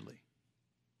spiritually.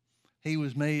 He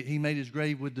made his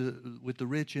grave with the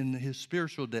rich in his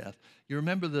spiritual death. You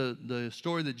remember the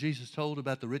story that Jesus told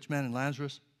about the rich man and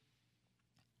Lazarus?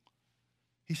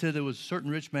 He said there was a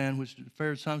certain rich man which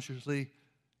fared sumptuously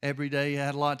every day. He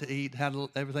had a lot to eat.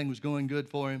 Everything was going good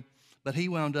for him. But he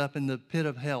wound up in the pit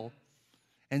of hell.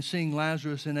 And seeing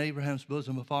Lazarus in Abraham's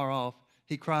bosom afar off,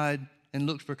 he cried and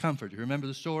looked for comfort. You remember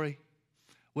the story?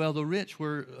 Well, the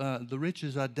rich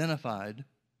is identified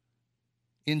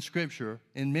in Scripture,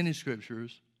 in many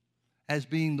Scriptures, as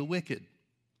being the wicked.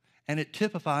 And it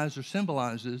typifies or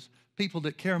symbolizes people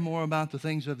that care more about the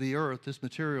things of the earth, this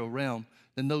material realm,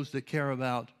 than those that care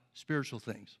about spiritual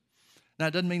things. Now,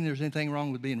 it doesn't mean there's anything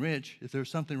wrong with being rich. If there's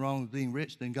something wrong with being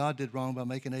rich, then God did wrong by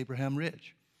making Abraham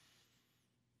rich.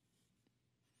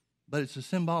 But it's a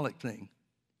symbolic thing.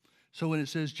 So when it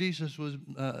says Jesus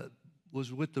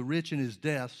was with the rich in his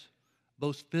deaths,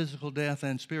 both physical death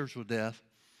and spiritual death,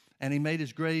 and he made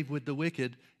his grave with the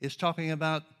wicked, it's talking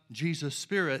about Jesus'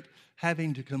 spirit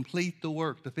having to complete the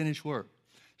work, the finished work.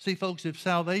 See, folks, if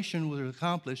salvation was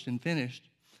accomplished and finished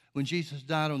when Jesus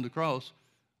died on the cross,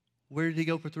 where did he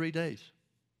go for 3 days?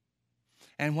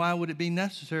 And why would it be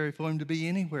necessary for him to be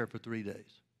anywhere for 3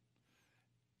 days?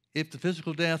 If the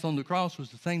physical death on the cross was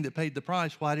the thing that paid the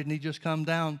price, why didn't he just come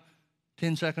down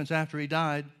 10 seconds after he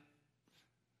died?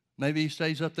 Maybe he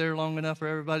stays up there long enough for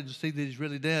everybody to see that he's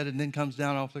really dead and then comes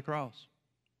down off the cross.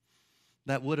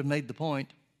 That would have made the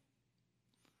point,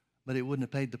 but it wouldn't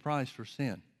have paid the price for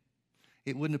sin.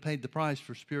 It wouldn't have paid the price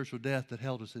for spiritual death that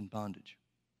held us in bondage.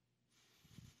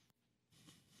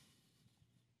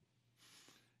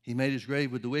 He made his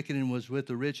grave with the wicked and was with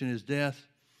the rich in his death,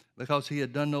 because he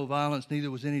had done no violence,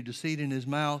 neither was any deceit in his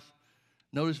mouth.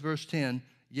 Notice verse 10,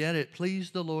 yet it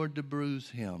pleased the Lord to bruise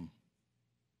him.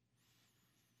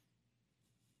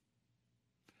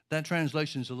 That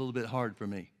translation is a little bit hard for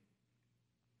me.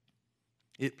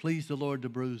 It pleased the Lord to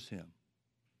bruise him.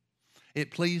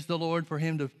 It pleased the Lord for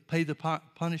him to pay the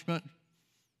punishment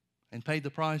and pay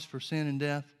the price for sin and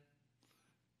death,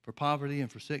 for poverty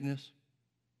and for sickness.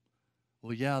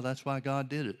 Well, yeah, that's why God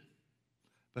did it,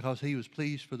 because he was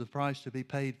pleased for the price to be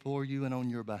paid for you and on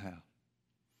your behalf.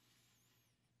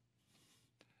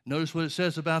 Notice what it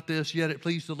says about this, yet it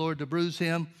pleased the Lord to bruise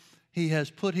him. He has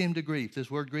put him to grief. This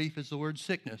word grief is the word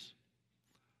sickness.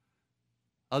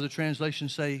 Other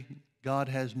translations say God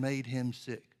has made him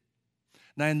sick.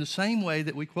 Now, in the same way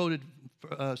that we quoted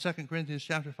 2 Corinthians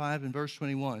chapter 5 and verse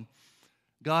 21,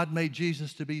 God made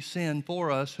Jesus to be sin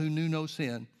for us who knew no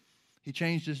sin. He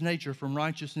changed his nature from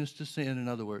righteousness to sin, in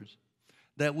other words,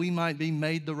 that we might be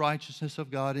made the righteousness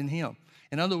of God in him.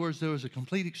 In other words, there was a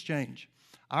complete exchange.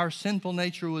 Our sinful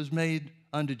nature was made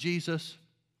unto Jesus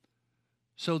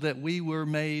so that we were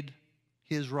made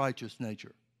his righteous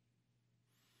nature.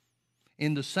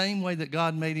 In the same way that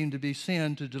God made him to be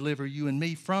sin to deliver you and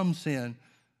me from sin,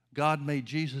 God made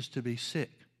Jesus to be sick,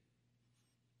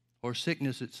 or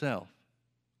sickness itself,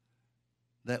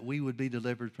 that we would be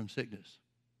delivered from sickness.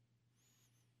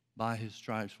 By his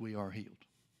stripes we are healed.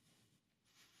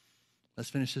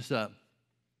 Let's finish this up.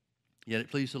 Yet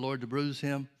it pleased the Lord to bruise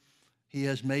him. He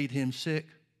has made him sick.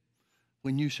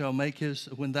 When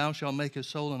thou shalt make his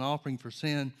soul an offering for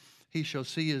sin, he shall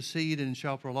see his seed and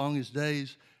shall prolong his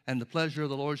days, and the pleasure of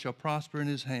the Lord shall prosper in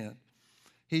his hand.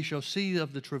 He shall see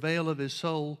of the travail of his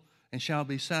soul and shall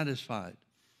be satisfied.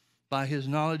 By his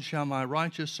knowledge shall my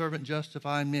righteous servant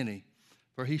justify many,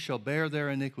 for he shall bear their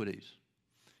iniquities.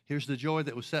 Here's the joy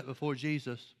that was set before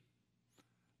Jesus.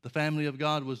 The family of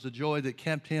God was the joy that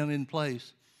kept him in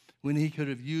place when he could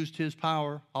have used his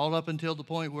power all up until the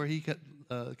point where he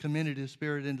commended his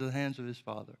spirit into the hands of his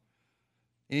Father.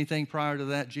 Anything prior to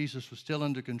that, Jesus was still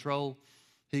under control.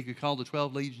 He could call the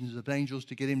 12 legions of angels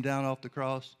to get him down off the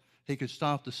cross. He could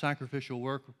stop the sacrificial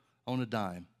work on a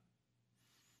dime.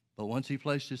 But once he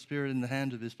placed his spirit in the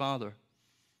hands of his Father,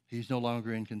 he's no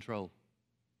longer in control.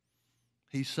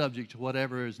 He's subject to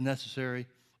whatever is necessary,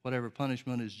 whatever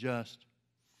punishment is just.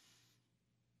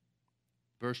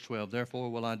 Verse 12, therefore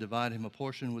will I divide him a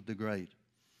portion with the great,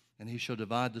 and he shall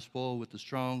divide the spoil with the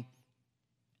strong,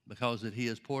 because that he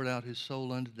has poured out his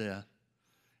soul unto death,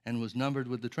 and was numbered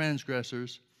with the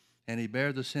transgressors, and he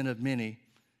bare the sin of many,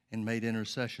 and made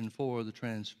intercession for the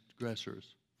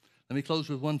transgressors. Let me close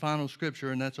with one final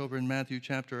scripture, and that's over in Matthew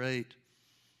chapter 8.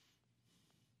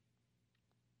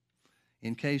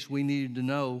 In case we needed to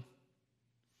know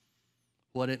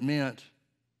what it meant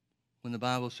when the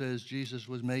Bible says Jesus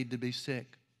was made to be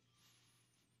sick,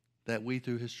 that we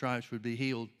through his stripes would be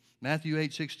healed. Matthew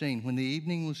 8:16, when the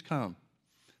evening was come,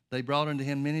 they brought unto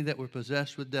him many that were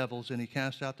possessed with devils, and he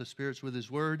cast out the spirits with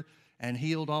his word, and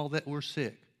healed all that were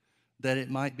sick, that it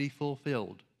might be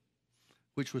fulfilled,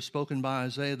 which was spoken by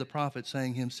Isaiah the prophet,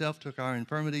 saying, himself took our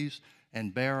infirmities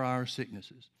and bare our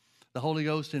sicknesses. The Holy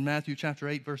Ghost in Matthew chapter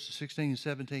 8, verses 16 and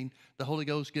 17, the Holy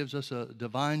Ghost gives us a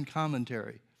divine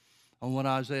commentary on what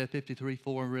Isaiah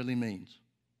 53:4 really means.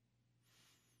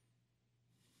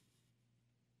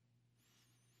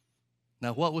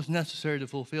 Now, what was necessary to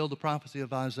fulfill the prophecy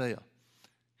of Isaiah?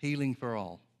 Healing for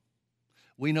all.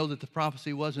 We know that the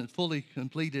prophecy wasn't fully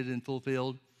completed and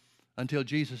fulfilled until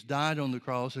Jesus died on the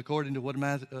cross, according to what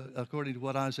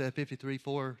Isaiah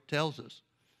 53:4 tells us,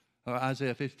 or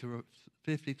Isaiah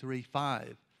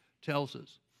 53:5 tells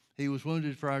us. He was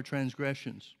wounded for our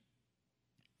transgressions.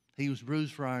 He was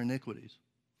bruised for our iniquities.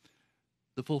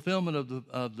 The fulfillment of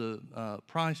the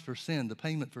price for sin, the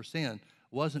payment for sin,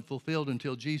 wasn't fulfilled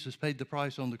until Jesus paid the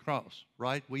price on the cross,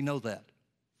 right? We know that.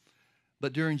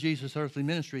 But during Jesus' earthly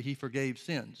ministry, he forgave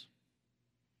sins.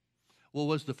 Well,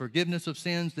 was the forgiveness of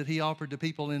sins that he offered to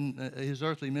people in his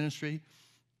earthly ministry,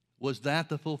 was that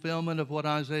the fulfillment of what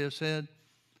Isaiah said?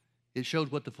 It showed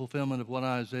what the fulfillment of what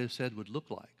Isaiah said would look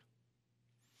like.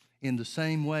 In the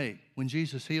same way, when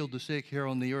Jesus healed the sick here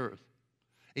on the earth,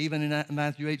 even in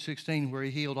Matthew 8:16, where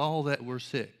he healed all that were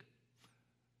sick,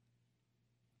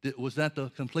 was that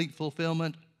the complete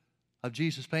fulfillment of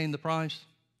Jesus paying the price?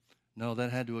 No,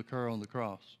 that had to occur on the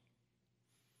cross.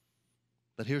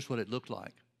 But here's what it looked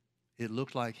like. It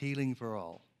looked like healing for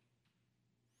all.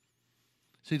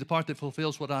 See, the part that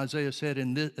fulfills what Isaiah said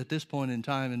at this point in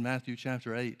time in Matthew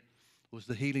chapter 8 was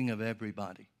the healing of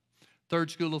everybody. Third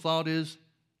school of thought is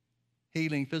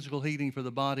healing, physical healing for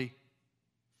the body,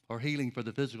 or healing for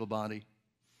the physical body,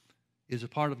 is a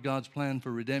part of God's plan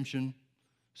for redemption.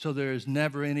 So there is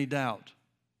never any doubt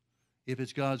if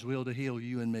it's God's will to heal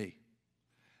you and me.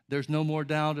 There's no more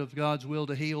doubt of God's will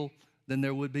to heal than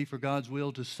there would be for God's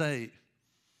will to save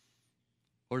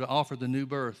or to offer the new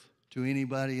birth to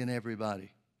anybody and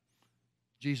everybody.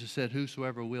 Jesus said,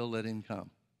 "Whosoever will, let him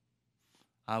come.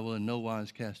 I will in no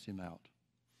wise cast him out."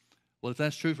 Well, if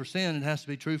that's true for sin, it has to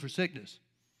be true for sickness,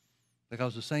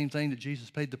 because the same thing that Jesus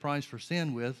paid the price for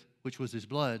sin with, which was his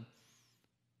blood,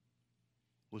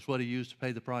 was what he used to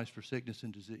pay the price for sickness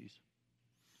and disease.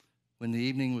 When the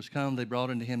evening was come, they brought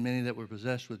unto him many that were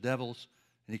possessed with devils,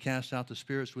 and he cast out the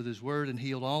spirits with his word and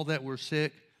healed all that were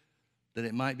sick, that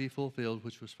it might be fulfilled,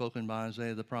 which was spoken by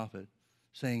Isaiah the prophet,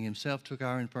 saying, himself took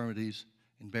our infirmities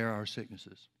and bare our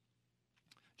sicknesses.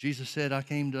 Jesus said, I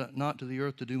came not to the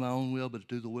earth to do my own will, but to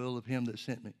do the will of him that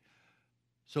sent me.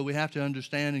 So we have to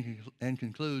understand and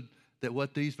conclude that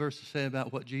what these verses say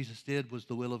about what Jesus did was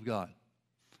the will of God.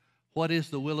 What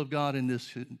is the will of God in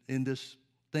this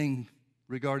thing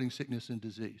regarding sickness and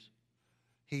disease?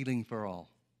 Healing for all,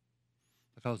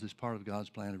 because it's part of God's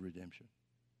plan of redemption.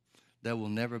 There will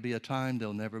never be a time,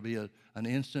 there'll never be an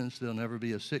instance, there'll never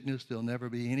be a sickness, there'll never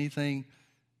be anything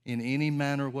in any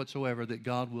manner whatsoever that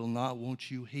God will not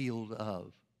want you healed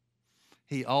of.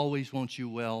 He always wants you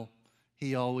well.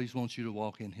 He always wants you to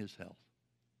walk in his health.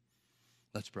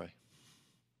 Let's pray.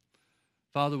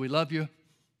 Father, we love you.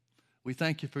 We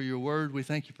thank you for your word. We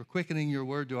thank you for quickening your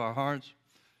word to our hearts.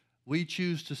 We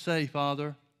choose to say,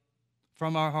 Father,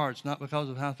 from our hearts, not because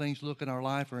of how things look in our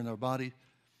life or in our body,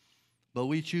 but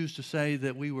we choose to say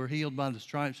that we were healed by the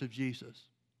stripes of Jesus.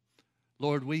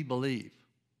 Lord, we believe.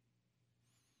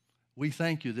 We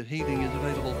thank you that healing is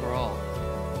available for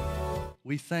all.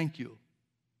 We thank you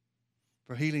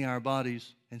for healing our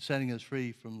bodies and setting us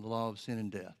free from the law of sin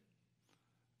and death.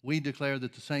 We declare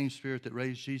that the same Spirit that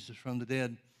raised Jesus from the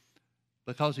dead,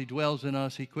 because he dwells in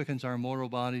us, he quickens our mortal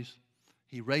bodies.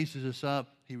 He raises us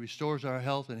up. He restores our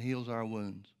health and heals our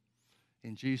wounds.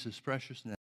 In Jesus' precious name.